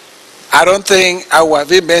 I don't think I would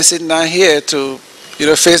have been sitting down here to, you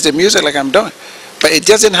know, face the music like I'm doing. But it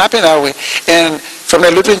just didn't happen that way. And from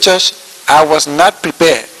the Lutheran Church, I was not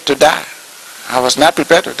prepared to die. I was not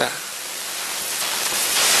prepared to die.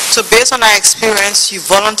 So based on that experience, you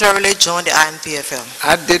voluntarily joined the INPFL?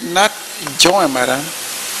 I did not join, madam.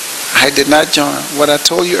 I did not join. What I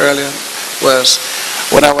told you earlier was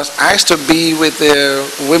when I was asked to be with the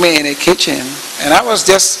women in the kitchen, and I was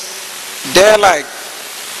just there like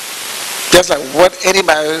what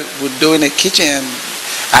anybody would do in the kitchen.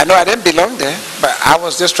 I know I didn't belong there, but I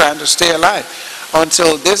was just trying to stay alive.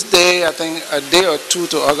 Until this day, I think a day or two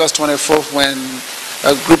to August 24th, when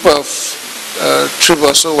a group of troop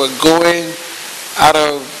or so were going out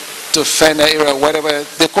of to Fender area, whatever.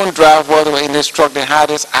 They couldn't drive while they were in this truck. They had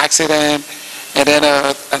this accident, and then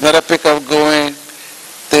another pickup going.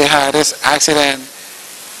 They had this accident.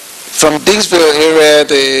 From Dingsville area,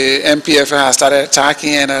 the MPF had started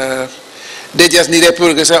attacking, and they just needed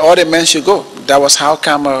people to say all the men should go. That was how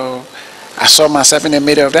come I saw myself in the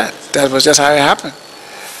middle of that. That was just how it happened.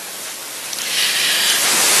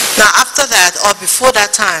 Now after that, or before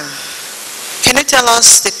that time, can you tell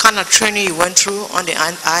us the kind of training you went through on the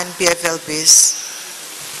INPFL base?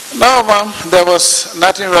 No, ma'am, there was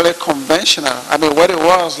nothing really conventional. I mean, what it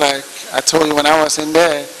was, like I told you when I was in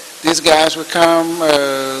there, these guys would come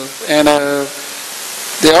and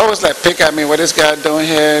they always like pick at me, what this guy doing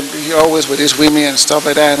here, he always with his women and stuff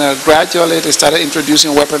like that. And gradually they started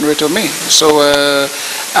introducing weaponry to me. So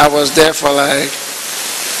I was there for like,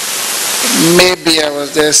 maybe I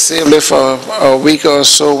was there safely for a week or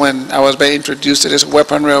so when I was being introduced to this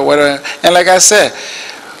weaponry or whatever. And like I said,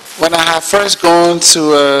 when I had first gone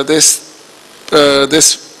to this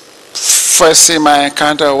first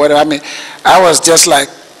semi-encounter or whatever, I mean, I was just like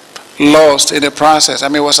lost in the process. I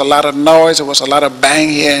mean, it was a lot of noise, it was a lot of bang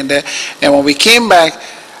here and there. And when we came back,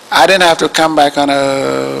 I didn't have to come back on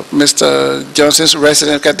Mr. Johnson's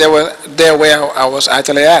residence because they were there where I was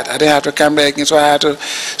actually at. I didn't have to come back, and so I had to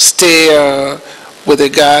stay with the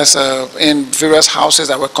guys in various houses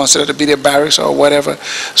that were considered to be the barracks or whatever.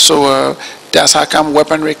 So that's how come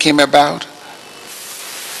weaponry came about.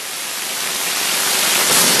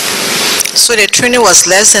 So the training was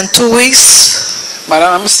less than 2 weeks?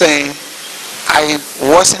 Madam, I'm saying I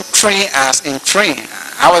wasn't trained as in training.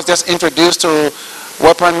 I was just introduced to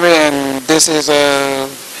weaponry, and this is a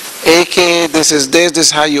AK, this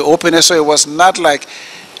is how you open it. So it was not like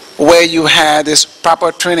where you had this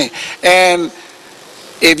proper training. And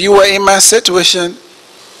if you were in my situation,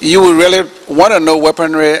 you would really want to know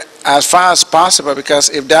weaponry as far as possible,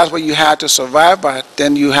 because if that's what you had to survive by,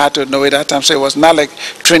 then you had to know it at that time. So it was not like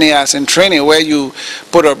training as in training where you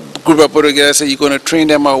put a group of people together, say you're going to train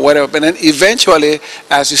them or whatever. But then eventually,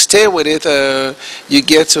 as you stay with it, you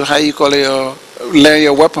get to how you call it, learn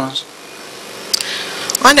your weapons.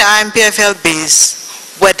 On the INPFL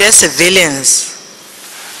base, were there civilians?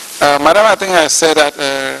 Madam, I think I said that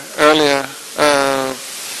earlier.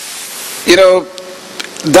 You know,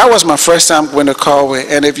 that was my first time going to Calway.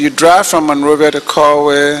 And if you drive from Monrovia to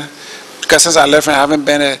Calway, because since I left and I haven't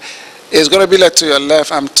been there, it's going to be like to your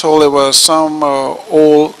left. I'm told it was some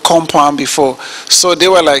old compound before. So they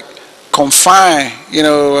were like confined, you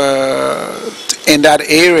know, in that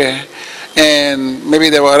area. And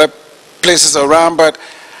maybe there were other places around, but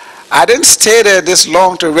I didn't stay there this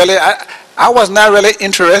long to really, I was not really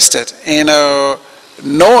interested in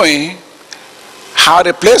knowing how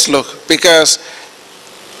the place looked, because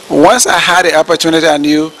once I had the opportunity, I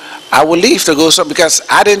knew I would leave to go because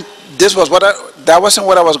that wasn't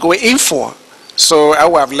what I was going in for. So I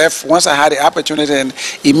would have left once I had the opportunity, and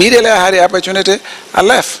immediately I had the opportunity, I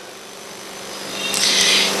left.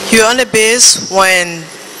 You were on the base when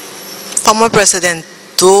former President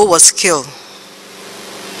Dolo was killed,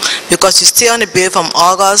 because you stayed on the base from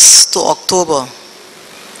August to October.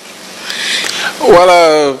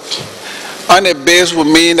 Well, on the base would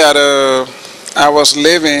mean that I was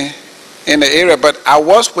living in the area, but I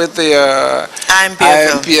was with the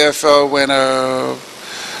INPFL when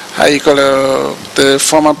how you call the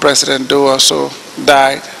former President Dolo also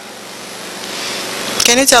died.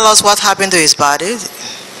 Can you tell us what happened to his body?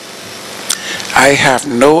 I have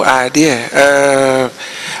no idea.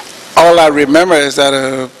 All I remember is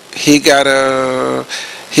that he got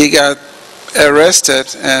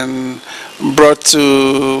arrested and brought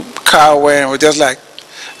to Calway, and was just like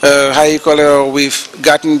we've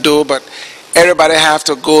gotten through, but everybody have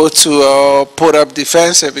to go to put up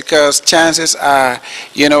defensive because chances are,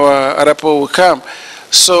 other people will come.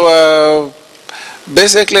 So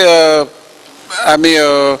basically,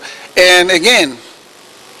 and again,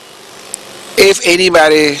 if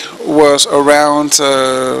anybody was around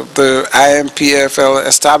the IMPFL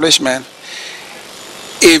establishment,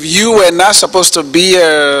 if you were not supposed to be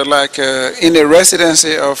in the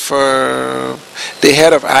residency of the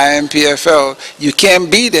head of IMPFL, you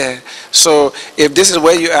can't be there. So if this is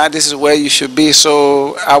where you are, this is where you should be.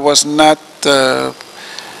 So I was not, on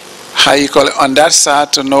that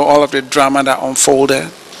side to know all of the drama that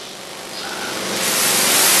unfolded.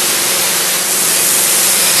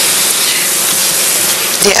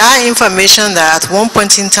 There are information that at one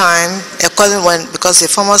point in time, because the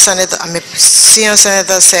former senator, senior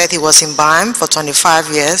senator said he was embalmed for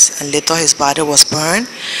 25 years and later his body was burned,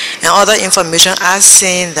 and other information are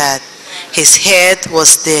saying that his head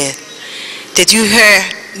was there. Did you hear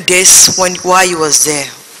this while you was there?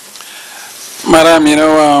 Madam,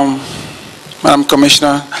 Madam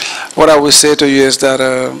Commissioner, what I would say to you is that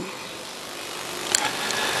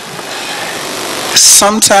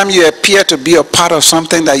sometimes you appear to be a part of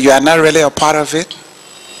something that you are not really a part of it.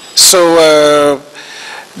 So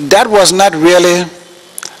that was not really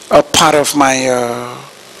a part of my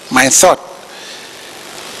my thought.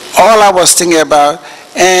 All I was thinking about,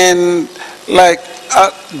 and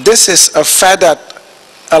this is a fact that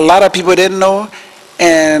a lot of people didn't know,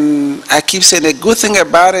 and I keep saying the good thing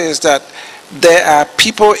about it is that there are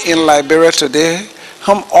people in Liberia today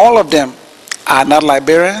whom all of them are not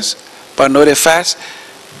Liberians, but know the facts.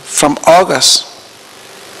 From August,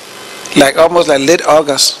 almost late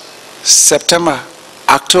August, September,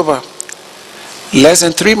 October, less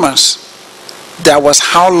than 3 months, that was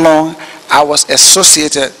how long I was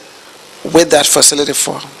associated with that facility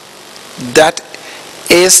for. That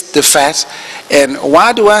is the fact. And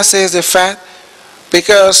why do I say it's the fact?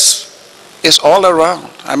 Because it's all around.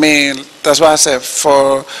 That's why I said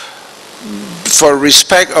for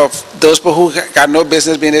respect of those people who got no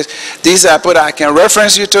business being this, these are people that I can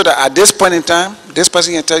reference you to, that at this point in time, this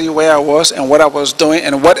person can tell you where I was and what I was doing,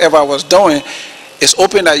 and whatever I was doing is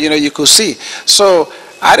open that you could see. So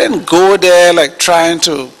I didn't go there trying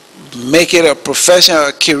to make it a profession or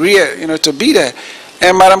a career, to be there.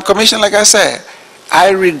 And Madam Commissioner, like I said, I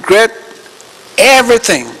regret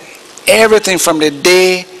everything from the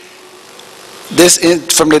day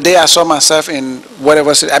from the day I saw myself in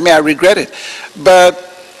whatever. I regret it, but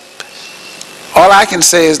all I can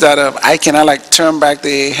say is that I cannot turn back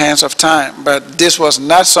the hands of time. But this was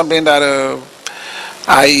not something that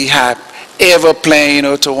I had ever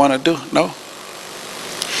planned, to want to do. No.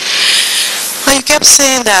 Well, you kept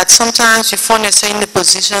saying that sometimes you find yourself in a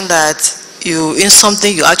position that you in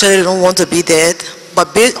something you actually don't want to be there,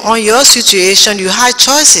 but based on your situation, you had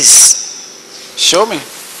choices. Show me.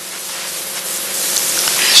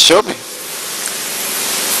 Show me.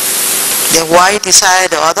 Then why you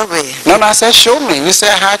decided the other way? No, I said show me. You said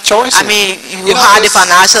I had choices. You had the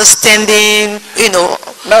financial standing,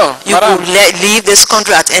 No, you could leave this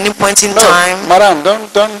country at any point in time. Madam,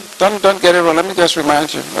 don't get it wrong. Let me just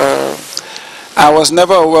remind you. I was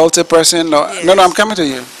never a wealthy person. No, yes. No, I'm coming to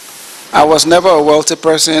you. I was never a wealthy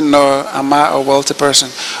person, nor am I a wealthy person.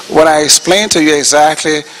 When I explained to you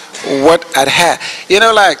exactly what I'd had,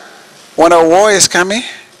 when a war is coming,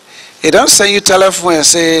 it don't say you telephone and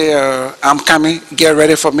say, I'm coming, get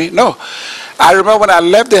ready for me. No. I remember when I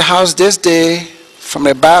left the house this day from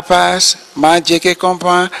the bypass, my JK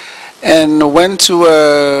compound, and went to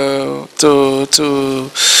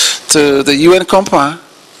the UN compound.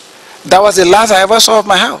 That was the last I ever saw of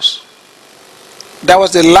my house. That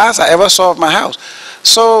was the last I ever saw of my house.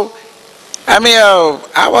 So,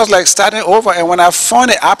 I was starting over, and when I found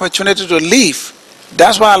the opportunity to leave,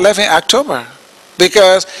 that's why I left in October.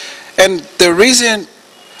 And the reason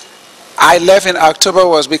I left in October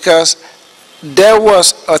was because there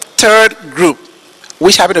was a third group,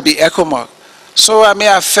 which happened to be ECOMOG. So, I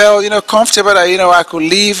felt, comfortable that, I could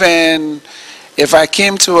leave, and if I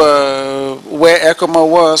came to where ECOMOG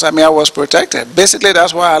was, I was protected. Basically,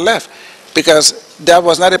 that's why I left, because that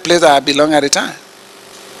was not a place that I belonged at the time.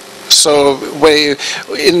 So,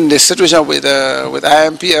 in the situation with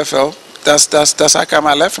IMPFL, that's how come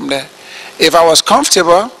I left from there. If I was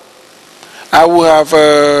comfortable, I would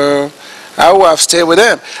have stayed with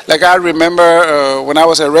them. I remember when I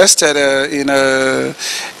was arrested in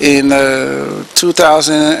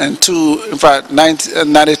 2002, in fact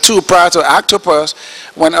 1992, prior to Octopus,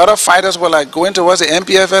 when other fighters were going towards the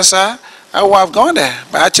MPFSI, I would have gone there.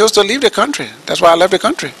 But I chose to leave the country. That's why I left the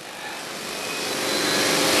country.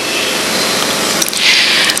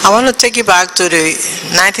 I want to take you back to the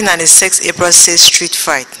 1996 April 6th street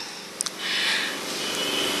fight.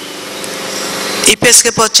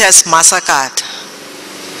 Episcopal Church massacred.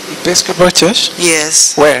 Episcopal Church?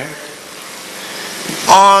 Yes. Where?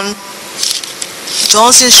 On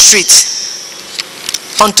Johnson Street.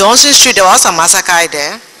 On Johnson Street, there was a massacre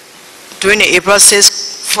there during the April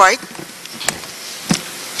 6th fight.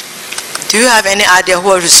 Do you have any idea who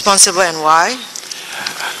was responsible and why?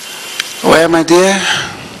 Well, my dear,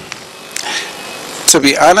 to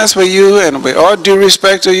be honest with you, and with all due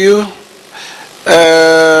respect to you,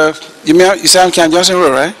 you say on Camp Johnson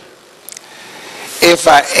Road, right? If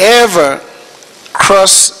I ever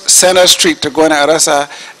cross Center Street to go on the other side,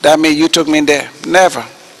 that means you took me there. Never.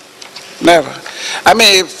 Never. I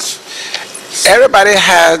mean, if everybody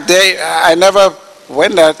had, I never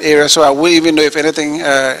went that area, so I wouldn't even know if anything,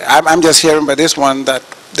 I'm just hearing by this one that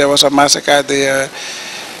there was a massacre at the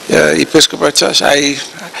Episcopal Church.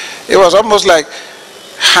 It was almost like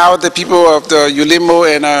how the people of the Ulimo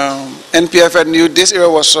and NPF knew this area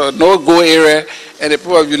was a no-go area, and the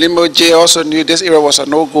people of Ulimo J also knew this area was a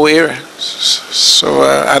no-go area. So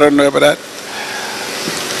I don't know about that.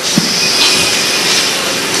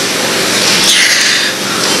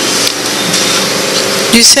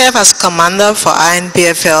 You serve as commander for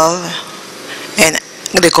INPFL and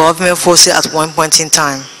the government forces at one point in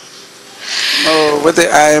time. No, with the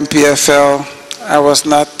INPFL, I was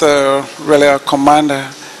not really a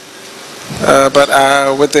commander,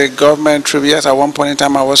 but with the government troops, yes, at one point in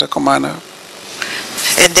time I was a commander.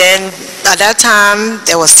 And then at that time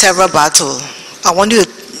there was several battles. I want you to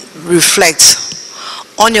reflect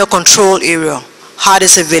on your control area, how the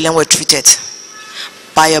civilians were treated.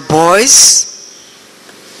 By your boys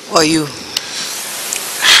or you?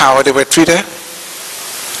 How they were treated?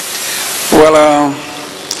 Well,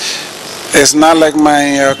 it's not like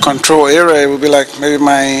my control area. It would be like maybe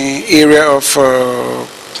my area of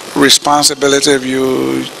responsibility, if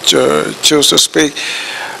you choose to speak.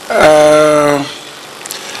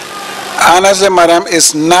 Honestly, madam,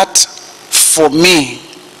 it's not for me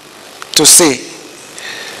to say.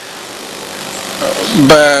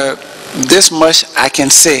 But this much I can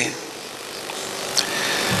say,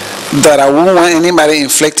 that I wouldn't want anybody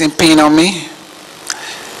inflicting pain on me.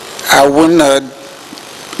 I wouldn't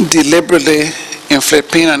deliberately inflict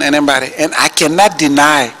pain on anybody. And I cannot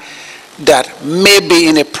deny that maybe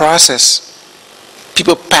in the process,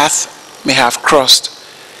 people's paths may have crossed.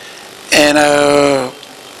 And a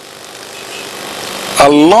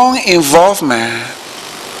long involvement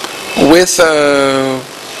with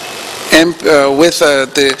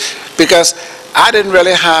because I didn't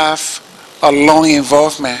really have a long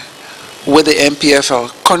involvement with the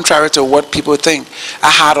NPFL, contrary to what people think.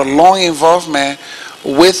 I had a long involvement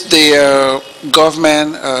with the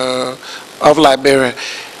government of Liberia.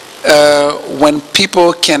 When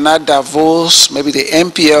people cannot divulge maybe the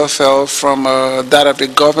NPFL from that of the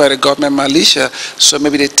government militia, so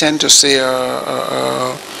maybe they tend to say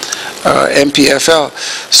NPFL.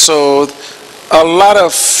 So a lot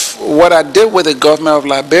of what I did with the government of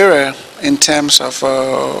Liberia in terms of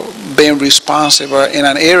being responsible in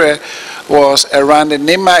an area was around the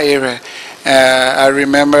Nimba area. I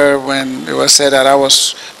remember when it was said that I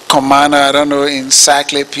was commander, I don't know, in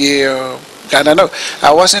Saye-Taayor or I don't know.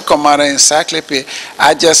 I wasn't commander in Saye-Taayor.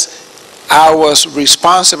 I was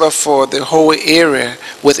responsible for the whole area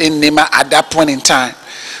within Nimba at that point in time.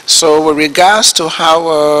 So with regards to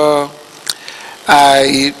how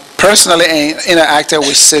I personally interacted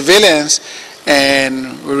with civilians,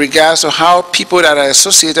 and with regards to how people that are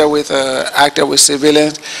associated with acted with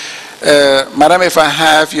civilians, madam, if I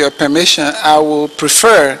have your permission, I will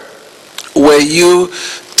prefer were you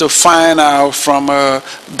to find out from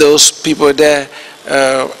those people there.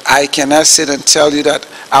 I cannot sit and tell you that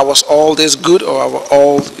I was all this good or I was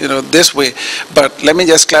all this way. But let me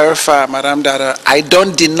just clarify, madam, that I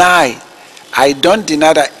don't deny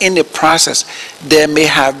that in the process there may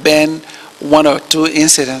have been one or two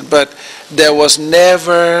incidents, but there was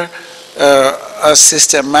never a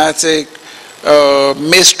systematic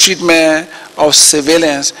mistreatment of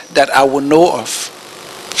civilians that I would know of.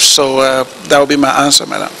 So that would be my answer,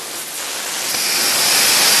 madam.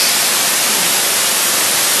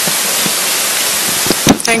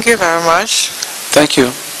 Thank you very much. Thank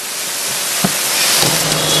you.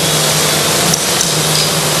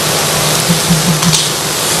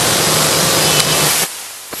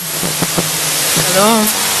 Hello.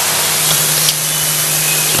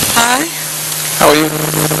 Hi. How are you?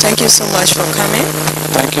 Thank you so much for coming.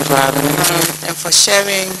 Thank you for having me. And for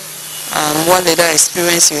sharing what little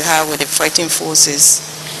experience you have with the fighting forces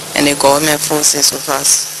and the government forces with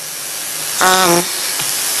us.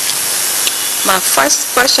 My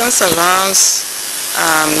first question surrounds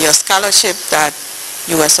your scholarship that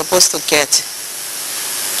you were supposed to get.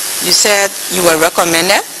 You said you were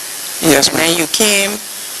recommended. Yes, and ma'am. then you came,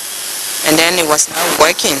 and then it was not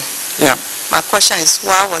working. Yeah. My question is,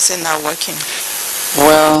 why was it not working?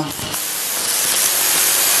 Well,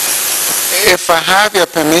 if I have your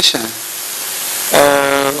permission,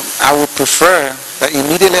 I would prefer that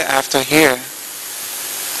immediately after here,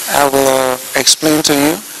 I will explain to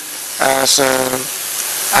you, as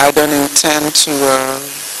I don't intend to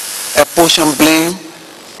apportion blame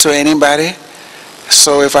to anybody.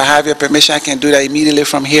 So if I have your permission, I can do that immediately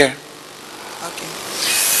from here. Okay.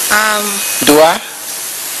 Do I?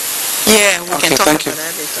 Yeah, we Okay, can talk thank about you.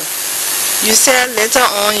 that later. You said later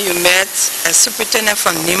on you met a superintendent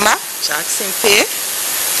from Nimba, Jackson Pay,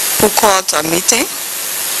 who called a meeting,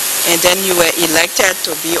 and then you were elected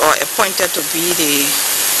to be, or appointed to be the,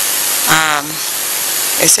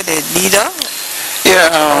 is it the leader?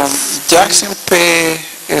 Yeah, Jackson Pay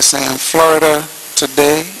is in Florida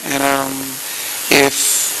today, and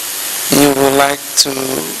if you would like to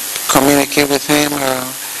communicate with him,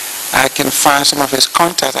 I can find some of his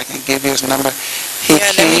contacts. I can give you his number.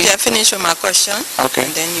 Let me just finish with my question. Okay.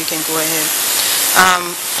 And then you can go ahead.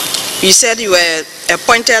 You said you were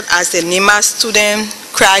appointed as the Nimba Student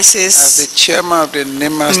Crisis As the chairman of the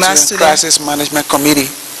Nimba Student Crisis Management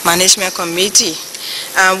Committee.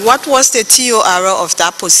 What was the TOR of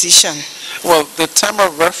that position? Well, the term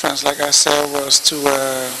of reference, like I said, was to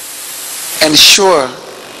ensure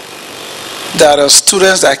that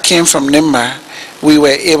students that came from Nimba, we were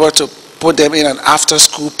able to put them in an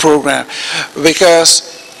after-school program, because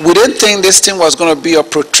we didn't think this thing was going to be a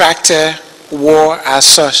protracted war as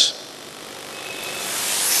such.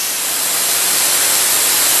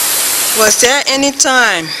 Was there any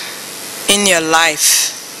time in your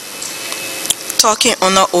life, talking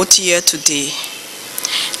under oath here today,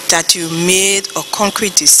 that you made a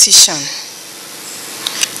concrete decision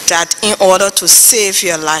that in order to save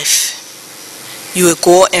your life, you will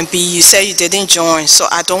go and be, you say you didn't join, so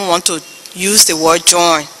I don't want to use the word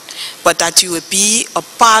join, but that you will be a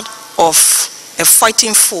part of a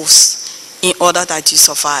fighting force in order that you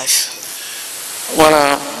survive?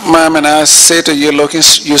 Well, ma'am, and I say to you, looking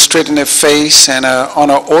you straight in the face and on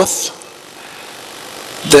an oath,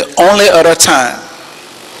 the only other time,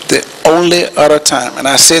 and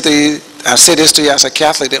I say to you, I say this to you as a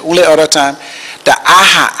Catholic, the only other time that I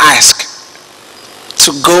had asked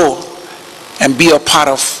to go and be a part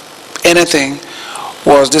of anything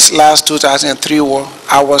was this last 2003 war.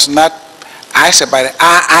 I was not asked about it.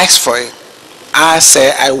 I asked for it. I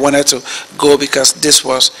said I wanted to go because this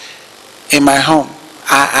was in my home.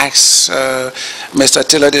 I asked, Mr.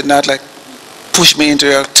 Taylor did not push me into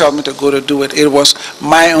it, tell me to go to do it. It was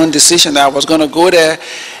my own decision that I was going to go there.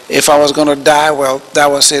 If I was going to die, well, that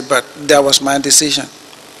was it, but that was my decision.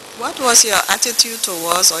 What was your attitude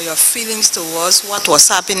towards, or your feelings towards, what was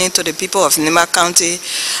happening to the people of Nimba County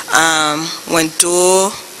when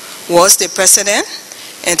Dolo was the president,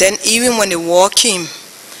 and then even when the war came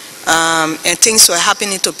and things were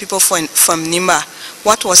happening to people from Nimba?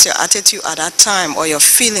 What was your attitude at that time, or your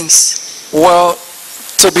feelings? Well,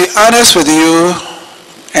 to be honest with you,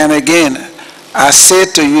 and again, I say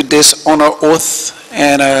to you this on an oath,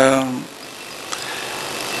 and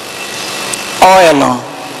all along,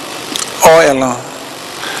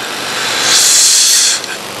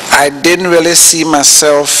 I didn't really see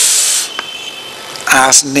myself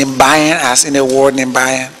as Nimbayan, as in the word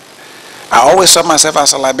Nimbayan. I always saw myself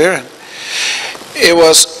as a Liberian. It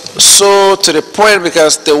was so to the point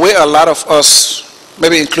because the way a lot of us,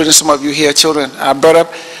 maybe including some of you here, children, are brought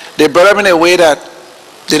up, they brought up in a way that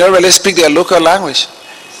they don't really speak their local language.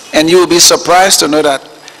 And you will be surprised to know that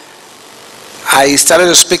I started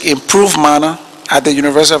to speak improved manner at the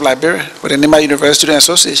University of Liberia with the Nimba University Student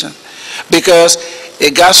Association, because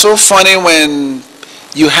it got so funny when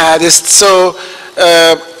you had this. So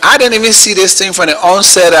I didn't even see this thing from the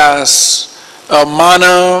onset as a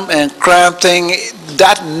manner and crime thing.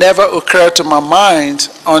 That never occurred to my mind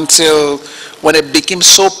until when it became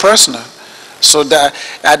so personal. So that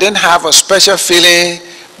I didn't have a special feeling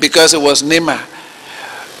because it was Nimba.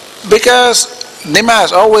 Because Nimba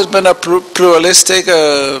has always been a pluralistic,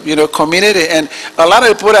 community, and a lot of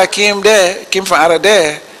the people that came from out of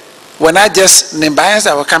there were not just Nimbayans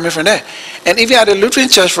that were coming from there. And even at the Lutheran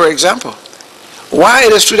Church, for example, while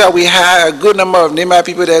it is true that we had a good number of Nimba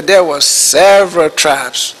people there were several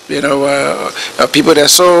tribes, people there.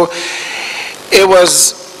 So it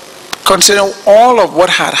was considering all of what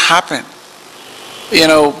had happened,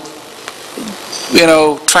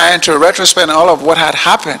 trying to retrospect all of what had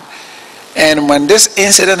happened. And when this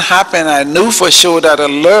incident happened, I knew for sure that the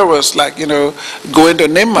lure was like, going to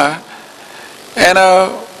Nimba. And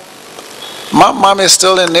my mom is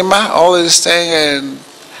still in Nimba, all of this thing. And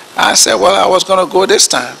I said, well, I was going to go this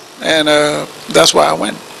time. And that's why I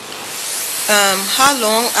went. How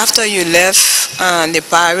long after you left the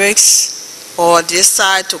barracks or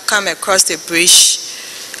decided to come across the bridge,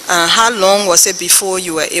 how long was it before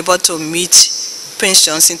you were able to meet Prince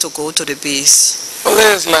Johnson to go to the base?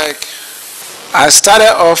 Well, it's like, I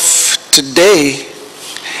started off today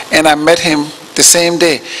and I met him the same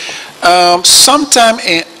day. Sometime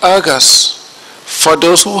in August, for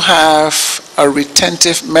those who have a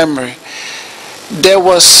retentive memory, there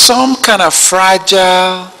was some kind of fragile,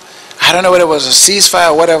 I don't know whether it was a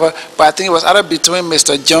ceasefire or whatever, but I think it was either between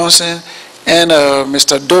Mr. Johnson and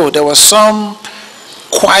Mr. Dolo. There was some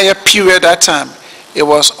quiet period that time. It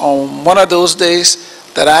was on one of those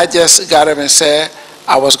days that I just got up and said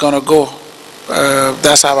I was going to go.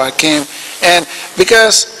 That's how I came. And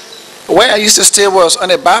because where I used to stay was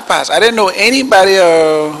on a bypass. I didn't know anybody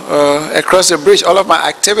across the bridge. All of my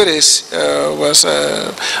activities was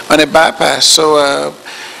on a bypass. So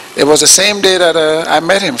it was the same day that I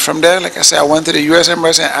met him. From there, like I said, I went to the U.S.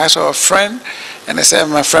 Embassy and asked for a friend. And they said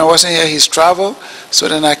my friend wasn't here, he's traveled. So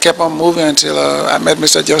then I kept on moving until I met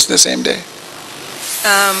Mr. Johnson the same day.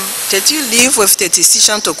 Did you leave with the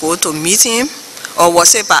decision to go to meet him? Or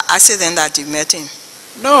was it by accident that you met him?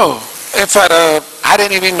 No. In fact, I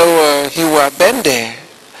didn't even know he would have been there.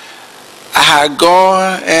 I had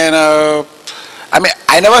gone and,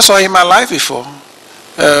 I never saw him in my life before.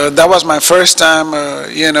 That was my first time,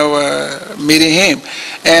 meeting him.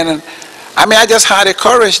 And, I just had the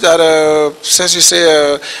courage that, since you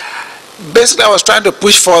say, basically I was trying to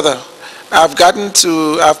push further. I've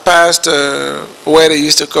passed where they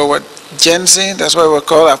used to call Jensen, that's what it was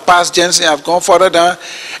called. I've passed Jensen, I've gone further down,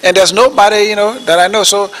 and there's nobody, that I know.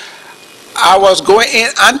 So I was going in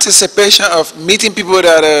anticipation of meeting people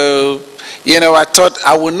that, I thought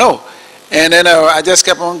I would know. And then I just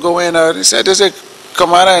kept on going. They said, there's a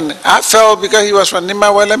commander, and I felt because he was from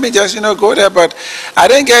Nimba, well, let me just, go there. But I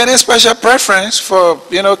didn't get any special preference for,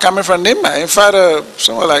 coming from Nimba. In fact,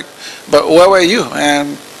 someone like, but where were you?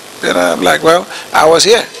 And then I'm like, well, I was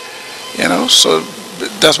here, so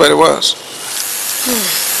that's what it was.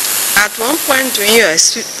 At one point during your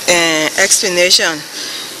explanation,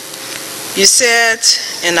 you said,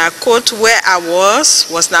 and I quote, where I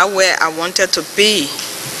was not where I wanted to be.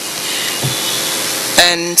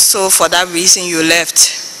 And so for that reason you left.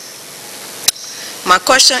 My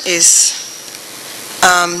question is,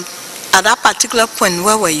 at that particular point,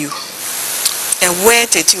 where were you? And where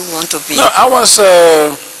did you want to be? No, I was...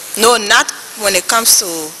 No, not when it comes to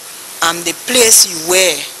the place you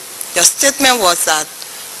were. Your statement was that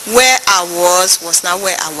where I was not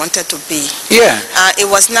where I wanted to be. Yeah. It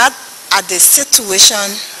was not at the situation,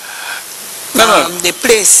 the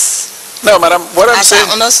place. No, madam, what I'm saying...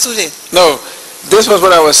 I understood it. No, this was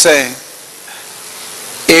what I was saying.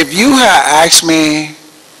 If you had asked me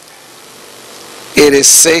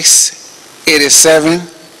 86, 87,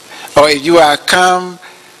 or if you had come,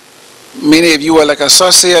 meaning if you were like a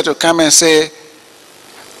associate to come and say,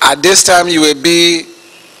 at this time you will be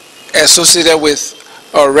associated with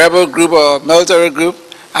a rebel group or a military group,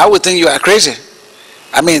 I would think you are crazy.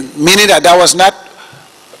 Meaning that was not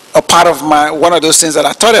a part of one of those things that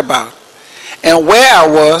I thought about. And where I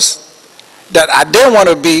was, that I didn't want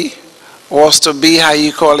to be, was to be, how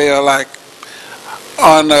you call it, like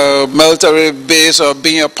on a military base or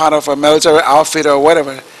being a part of a military outfit or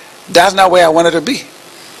whatever. That's not where I wanted to be.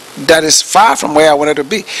 That is far from where I wanted to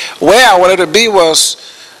be. Where I wanted to be was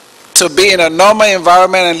to be in a normal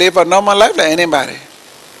environment and live a normal life like anybody.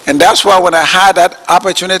 And that's why when I had that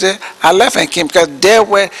opportunity, I left and came, because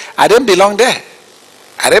I didn't belong there.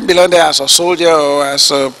 I didn't belong there as a soldier or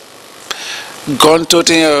as a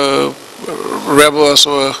gun-toting rebel or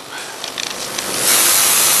so.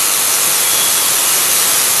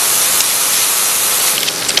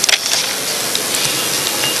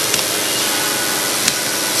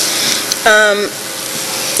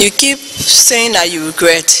 You keep saying that you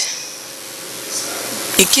regret.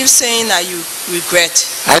 You keep saying that you regret.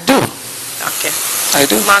 I do. Okay. I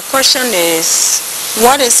do. My question is,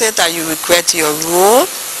 what is it that you regret, your role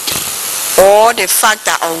or the fact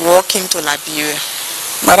that I walk into Liberia?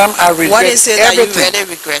 Madam, I regret everything. What is it that you really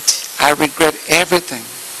regret? I regret everything.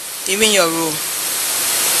 Even your role?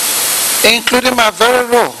 Including my very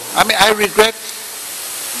role. I regret,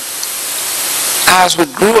 as we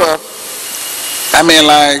grew up,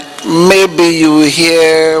 like maybe you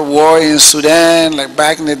hear war in Sudan, like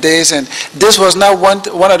back in the days, and this was not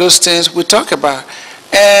one of those things we talk about.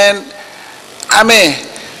 And I mean,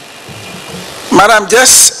 madam,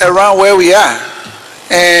 just around where we are,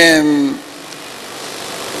 and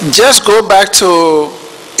just go back to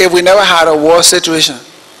if we never had a war situation.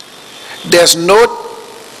 There's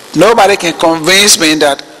nobody can convince me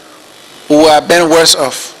that we have been worse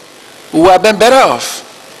off. We have been better off.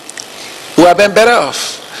 We have been better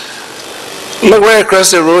off. Look right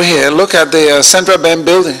across the road here. Look at the Central Bank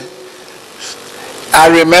building. I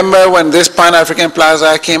remember when this Pan-African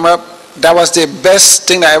Plaza came up, that was the best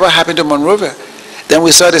thing that ever happened to Monrovia. Then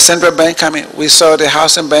we saw the Central Bank coming. We saw the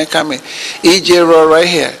Housing Bank coming. EJ Road right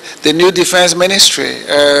here. The new Defense Ministry.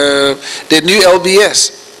 The new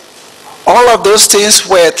LBS. All of those things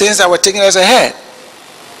were things that were taking us ahead.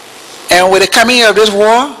 And with the coming of this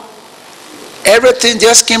war, everything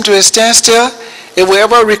just came to a standstill. If we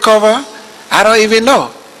ever recover, I don't even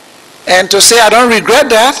know. And to say I don't regret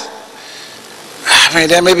that, I mean,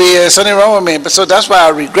 there may be something wrong with me. But so that's why I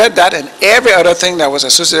regret that and every other thing that was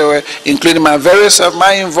associated with, including my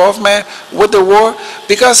my involvement with the war.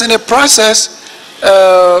 Because in the process,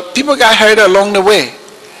 people got hurt along the way.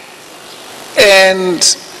 And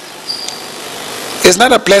it's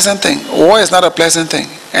not a pleasant thing. War is not a pleasant thing.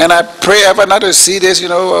 And I pray ever not to see this,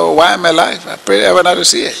 while I'm alive. I pray ever not to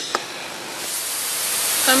see it.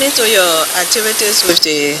 Coming to your activities with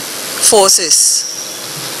the forces.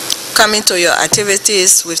 Coming to your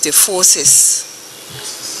activities with the forces.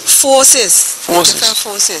 Different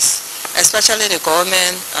forces, especially the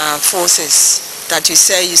government forces that you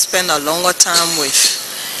say you spend a longer time with.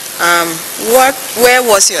 Where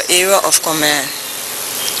was your area of command?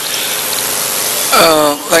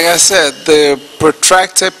 Like I said, the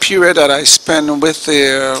protracted period that I spent with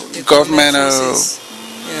the government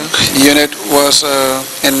unit was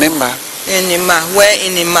in Nimba. In Nimba. Where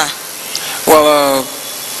in Nimba? Well,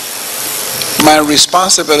 my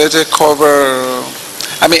responsibility cover,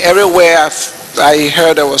 everywhere I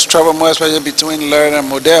heard there was trouble, more especially between Learn and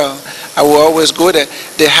Model, I will always go there.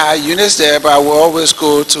 They had units there, but I will always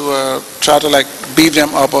go to try to beef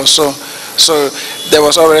them up or so. So there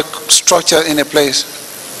was already structure in a place.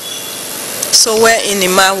 So where in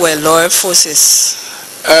Nimba were loyal forces?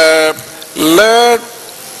 Learn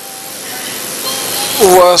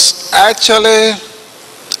was actually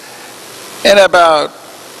in about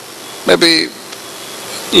maybe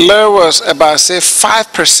Learn was about say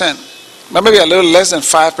 5%, but maybe a little less than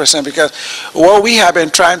 5%, because what we have been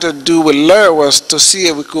trying to do with Learn was to see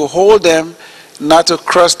if we could hold them not to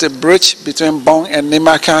cross the bridge between Bong and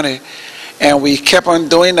Nimba County. And we kept on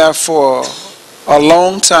doing that for a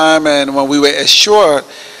long time, and when we were assured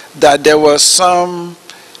that there was some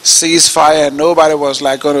ceasefire and nobody was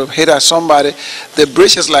going to hit at somebody, the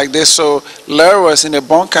bridge is like this. So Learn was in the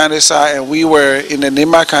Bong County side and we were in the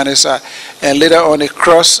Nimba County side, and later on they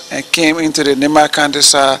crossed and came into the Nimba County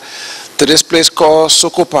side to this place called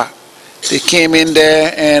Sokopa. They came in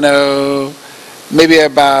there, and maybe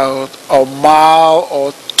about a mile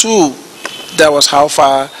or two, that was how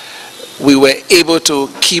far we were able to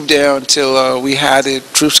keep there until we had the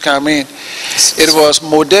troops come in. It was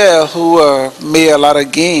Model who made a lot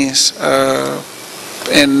of gains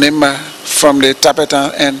in Nimba from the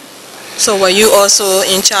Tapetan end. So were you also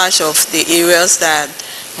in charge of the areas that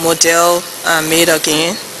Model made a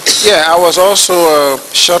gain? Yeah, I was also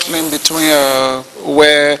shuttling between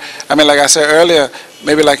where, like I said earlier,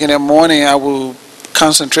 maybe in the morning I will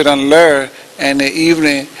concentrate on Learn, and in the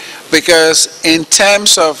evening, because in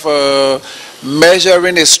terms of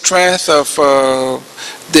measuring the strength of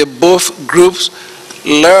the both groups,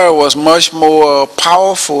 Learn was much more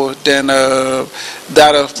powerful than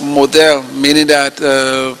that of Model, meaning that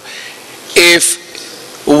if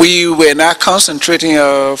we were not concentrating,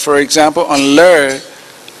 for example, on Learn,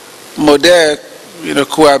 Model,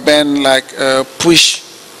 could have been pushed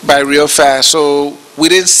by real fast. So we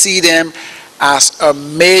didn't see them as a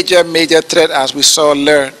major threat as we saw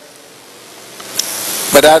Learn.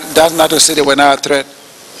 But that's not to say they were not a threat.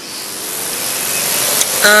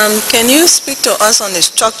 Can you speak to us on the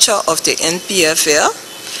structure of the NPFL,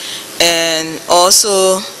 and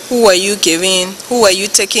also who were you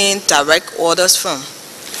taking direct orders from?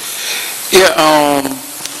 Yeah,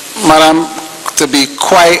 Madam, to be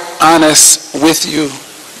quite honest with you,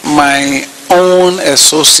 my own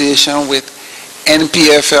association with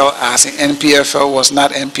NPFL as in NPFL was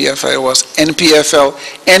not NPFL, it was NPFL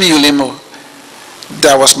and ULIMO.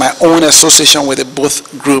 That was my own association with the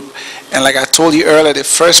both group. And like I told you earlier, the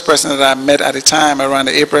first person that I met at the time around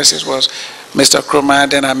the April 6th was Mr. Kroma,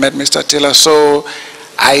 then I met Mr. Taylor. So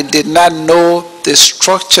I did not know the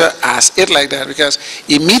structure as it like that, because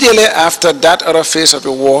immediately after that other phase of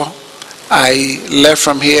the war, I left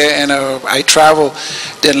from here and I traveled.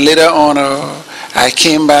 Then later on, I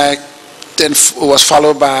came back. Then it was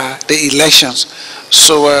followed by the elections.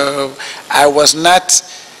 So I was not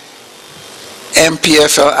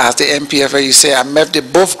MPFL as the MPFL. You say I met the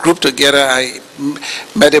both group together. I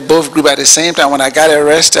met the both group at the same time. When I got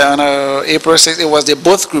arrested on April 6th, it was the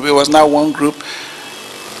both group. It was not one group.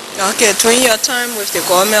 Okay, during your time with the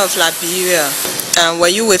government of Liberia, were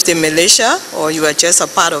you with the militia or you were just a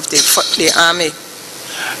part of the army?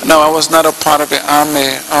 No, I was not a part of the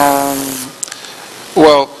army.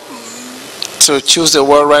 Well, to choose the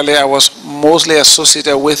word rightly, I was mostly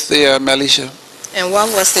associated with the militia. And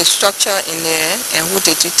what was the structure in there and who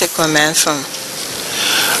did you take command from?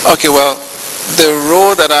 Okay, well, the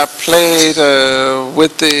role that I played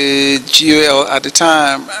with the GOL at the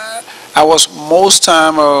time, I was most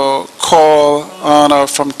time called on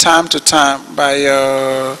from time to time by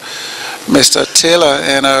Mr. Taylor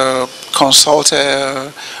and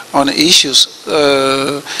consulted on issues.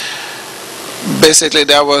 Basically,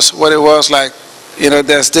 that was what it was like. You know,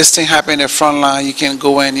 there's this thing happening in the front line. You can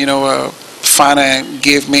go and, you know, find and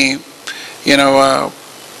give me, you know,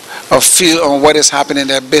 a feel on what is happening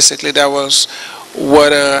there. Basically, that was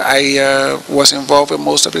what I was involved with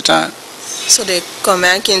most of the time. So the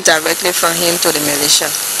command came directly from him to the militia?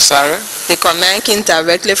 Sorry? The command came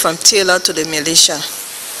directly from Taylor to the militia?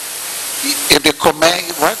 If the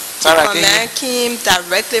command, what? Sorry, the command came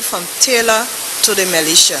directly from Taylor to the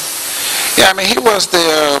militia? Yeah, I mean, he was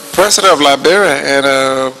the president of Liberia,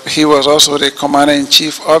 and he was also the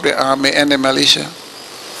commander-in-chief of the army and the militia.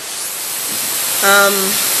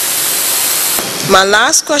 My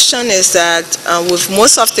last question is that with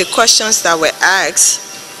most of the questions that were asked,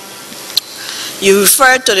 you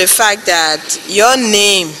referred to the fact that your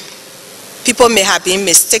name, people may have been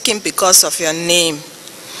mistaken because of your name.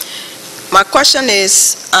 My question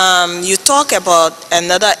is, you talk about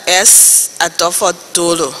another S, Adolphus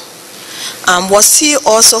Dolo. Was he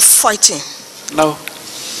also fighting? No.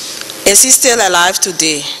 Is he still alive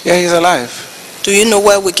today? Yeah, he's alive. Do you know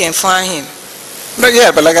where we can find him? No,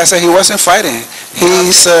 yeah, but like I said, he wasn't fighting.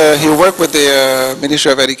 He's he worked with the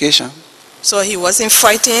Ministry of Education. So he wasn't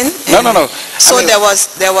fighting? No. So I mean,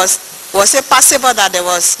 was it possible that there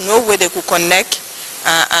was no way they could connect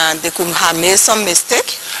and they could have made some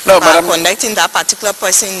mistake? No, by connecting that particular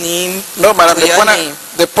person's name no, madam, to your name?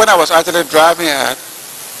 The point I was actually driving at,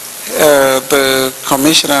 the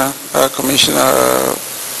Commissioner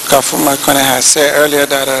Kafuma Kone had said earlier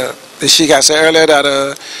that, the Sheikh had said earlier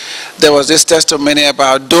that there was this testimony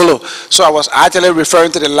about Dolo. So I was actually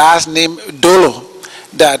referring to the last name Dolo,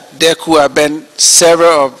 that there could have been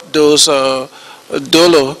several of those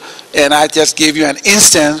Dolo, and I just gave you an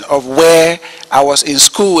instance of where I was in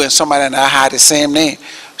school and somebody and I had the same name.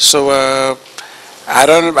 So I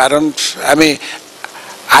mean,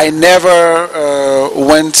 I never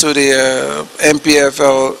went to the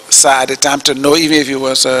MPFL side at the time to know, even if he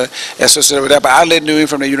was associated with that, but I only knew him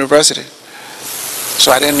from the university.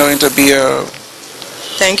 So I didn't know him to be a...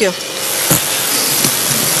 Thank you.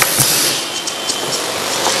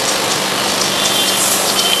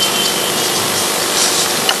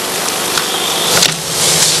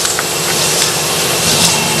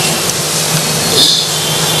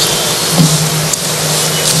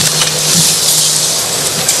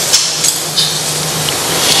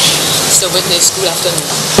 Mr. Witness, good afternoon.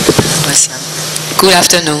 Good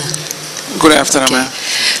afternoon. Good afternoon, ma'am.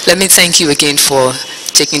 Let me thank you again for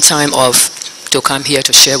taking time off to come here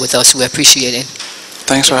to share with us. We appreciate it.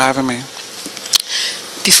 Thanks for having me.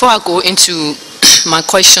 Before I go into my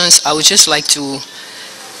questions, I would just like to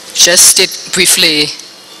just state briefly,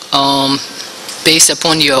 based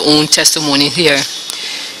upon your own testimony here,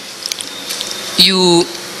 you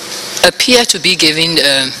appear to be giving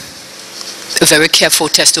a very careful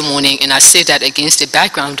testimony, and I say that against the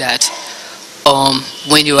background that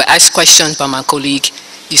when you were asked questions by my colleague,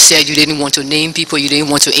 you said you didn't want to name people, you didn't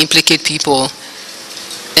want to implicate people,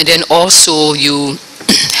 and then also you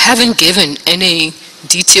haven't given any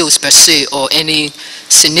details per se or any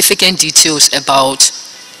significant details about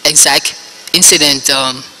exact incident.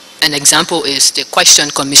 An example is the question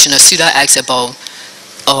Commissioner Suda asked about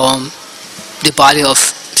the body of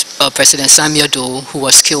President Saye-Taayor, who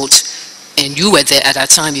was killed, and you were there at that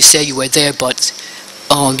time. You said you were there, but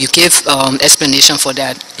you gave explanation for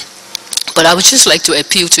that. But I would just like to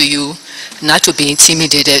appeal to you not to be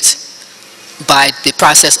intimidated by the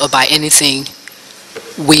process or by anything.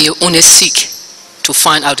 We only seek to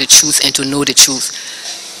find out the truth and to know the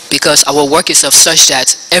truth, because our work is of such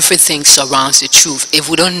that everything surrounds the truth. If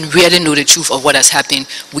we don't really know the truth of what has happened,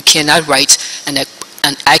 we cannot write an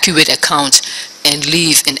an accurate account and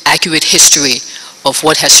leave an accurate history of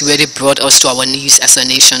what has really brought us to our knees as a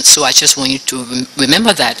nation. So I just want you to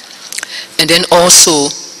remember that. And then also,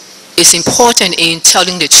 it's important in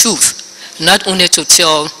telling the truth, not only to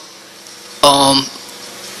tell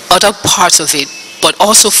other parts of it, but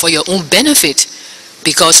also for your own benefit,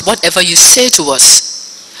 because whatever you say to us,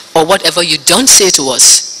 or whatever you don't say to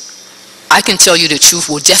us, I can tell you the truth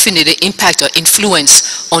will definitely impact or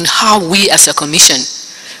influence on how we as a commission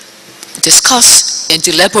discuss and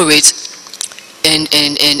deliberate and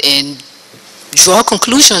draw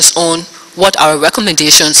conclusions on what our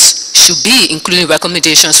recommendations should be, including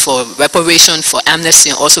recommendations for reparation, for amnesty,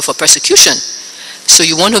 and also for persecution. So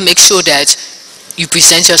you want to make sure that you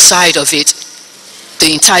present your side of it,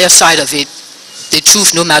 the entire side of it, the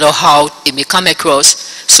truth, no matter how it may come across,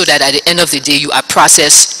 so that at the end of the day you are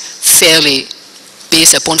processed fairly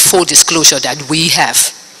based upon full disclosure that we have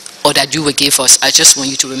or that you will give us. I just want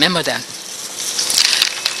you to remember that.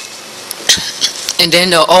 And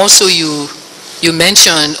then also you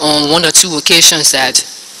mentioned on one or two occasions that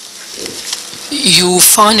you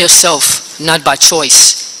found yourself not by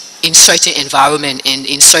choice in certain environment and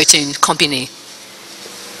in certain company.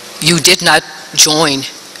 You did not join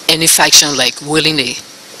any faction like willingly.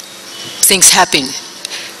 Things happen,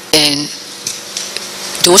 and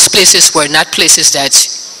those places were not places that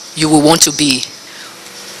you would want to be.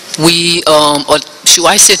 Or should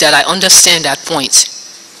I say that I understand that point.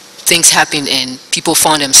 Things happen and people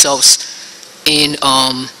found themselves in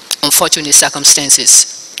unfortunate circumstances.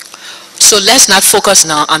 So let's not focus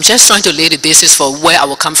now. I'm just trying to lay the basis for where I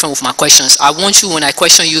will come from with my questions. I want you, when I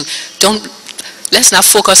question you, let's not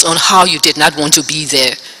focus on how you did not want to be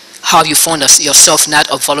there, how you found yourself not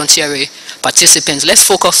a voluntary participant. Let's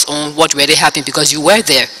focus on what really happened, because you were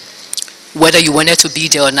there. Whether you wanted to be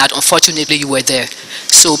there or not, unfortunately you were there.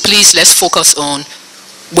 So please, let's focus on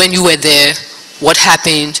when you were there, what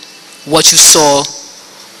happened, what you saw,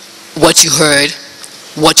 what you heard,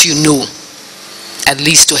 what you knew, at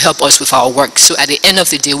least to help us with our work. So at the end of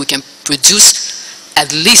the day, we can produce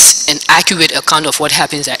at least an accurate account of what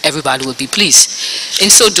happens that everybody will be pleased. In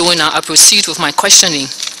so doing, now I proceed with my questioning.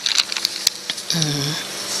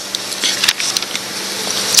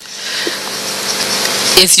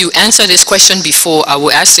 If you answer this question before, I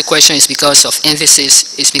will ask the question is because of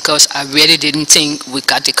emphasis. It's because I really didn't think we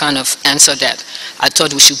got the kind of answer that I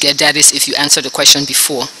thought we should get. That is, if you answer the question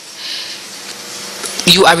before.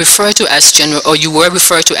 You are referred to as General, or you were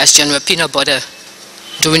referred to as General Peanut Butter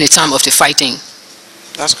during the time of the fighting.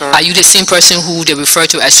 That's correct. Are you the same person who they refer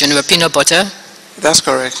to as General Peanut Butter? That's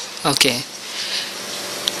correct. Okay.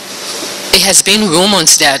 It has been rumored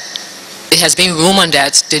that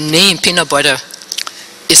the name Peanut Butter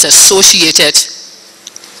is associated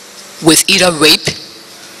with either rape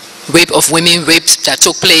of women, rape that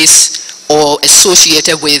took place, or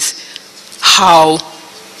associated with how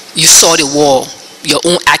you saw the war, your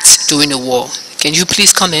own acts during the war. Can you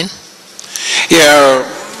please come in? Yeah,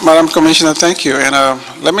 Madam Commissioner, thank you. And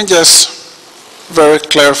let me just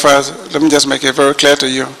make it very clear to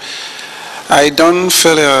you. I don't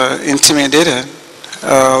feel intimidated,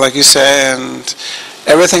 like you say, and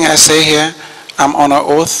everything I say here, I'm on an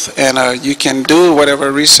oath, and you can do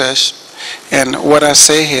whatever research, and what I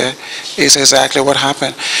say here is exactly what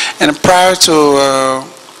happened. And prior to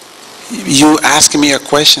you asking me a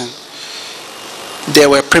question, there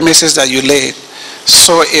were premises that you laid.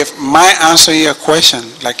 So if my answering your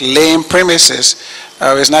question, like laying premises,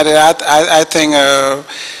 is not that, I think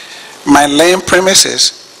my laying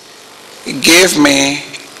premises gave me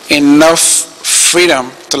enough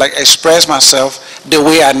freedom to like express myself the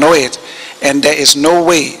way I know it. And there is no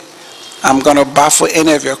way I'm going to baffle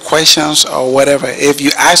any of your questions or whatever. If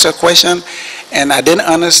you ask a question and I didn't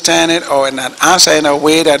understand it, or not answer in a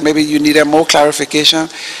way that maybe you needed more clarification,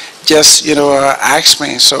 just, ask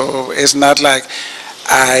me. So it's not like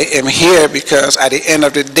I am here because at the end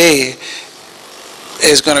of the day,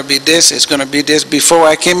 it's going to be this, it's going to be this. Before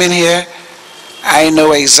I came in here, I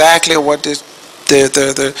know exactly what the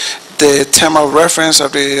term of reference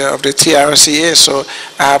of the TRC is, so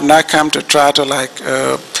I have not come to try to like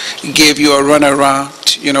give you a runaround,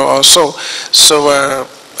 or so. So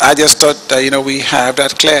I just thought that we have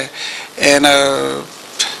that clear, and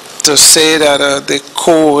to say that the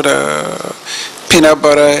code peanut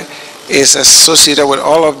butter is associated with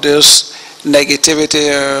all of this negativity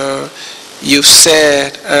you've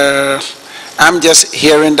said. I'm just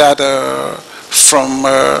hearing that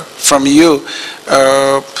from you.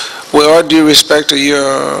 With all due respect to you,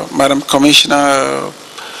 Madam Commissioner,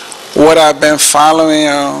 what I've been following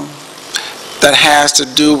that has to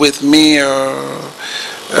do with me,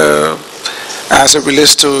 as it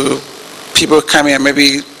relates to people coming and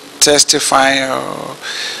maybe testifying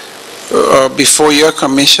or before your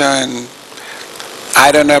commission.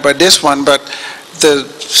 I don't know about this one, but the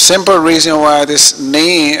simple reason why this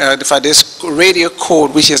name, this radio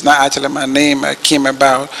code, which is not actually my name, came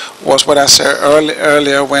about was what I said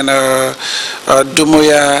earlier when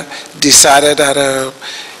Dumuya decided that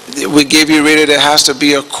we gave you radio, there has to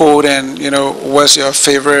be a code, and what's your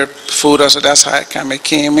favorite food, so that's how it kind of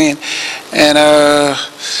came in. And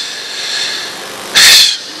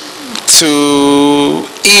to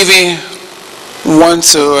even want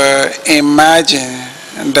to imagine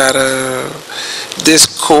that this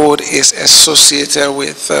code is associated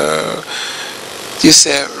with, you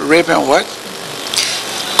said rape and what?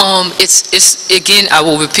 It's again, I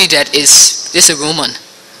will repeat that, it's a Roman.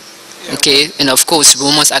 Okay, and of course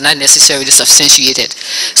rumors are not necessarily substantiated.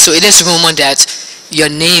 So it is rumored that your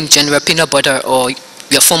name, General Peanut Butter, or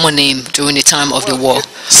your former name during the time of the war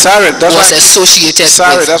was associated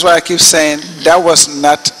with. That's why I keep saying that was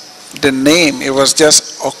not the name, it was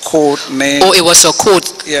just a code name. Oh, it was a code.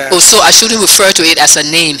 Yeah. Oh, so I shouldn't refer to it as a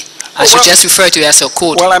name. I should just refer to it as a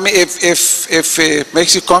code. Well, I mean, if it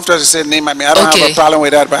makes you comfortable to say name, I mean, I don't have a problem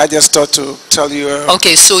with that, but I just thought to tell you.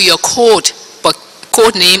 Okay, so your code, but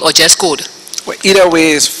code name or just code? Well, either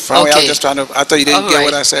way is fine. Okay. I was just trying to, I thought you didn't get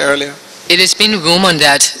what I said earlier. It has been rumored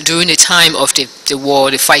that during the time of the war,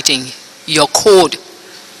 the fighting, your code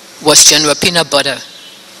was General Peanut Butter.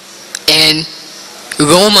 And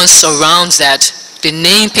rumors surrounds that the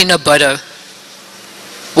name Peanut Butter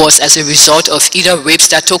was as a result of either rapes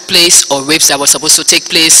that took place or rapes that were supposed to take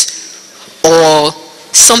place, or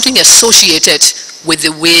something associated with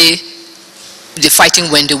the way the fighting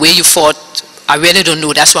went, the way you fought. I really don't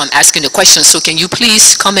know. That's why I'm asking the question. So can you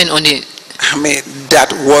please comment on it? I mean,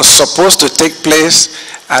 that was supposed to take place.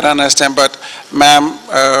 I don't understand, but ma'am,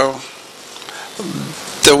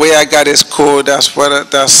 the way I got this code,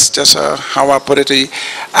 that's just how I put it to you.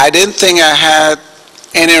 I didn't think I had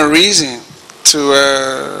any reason to.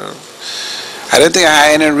 I didn't think I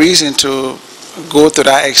had any reason to go to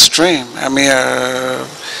that extreme. I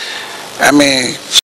mean.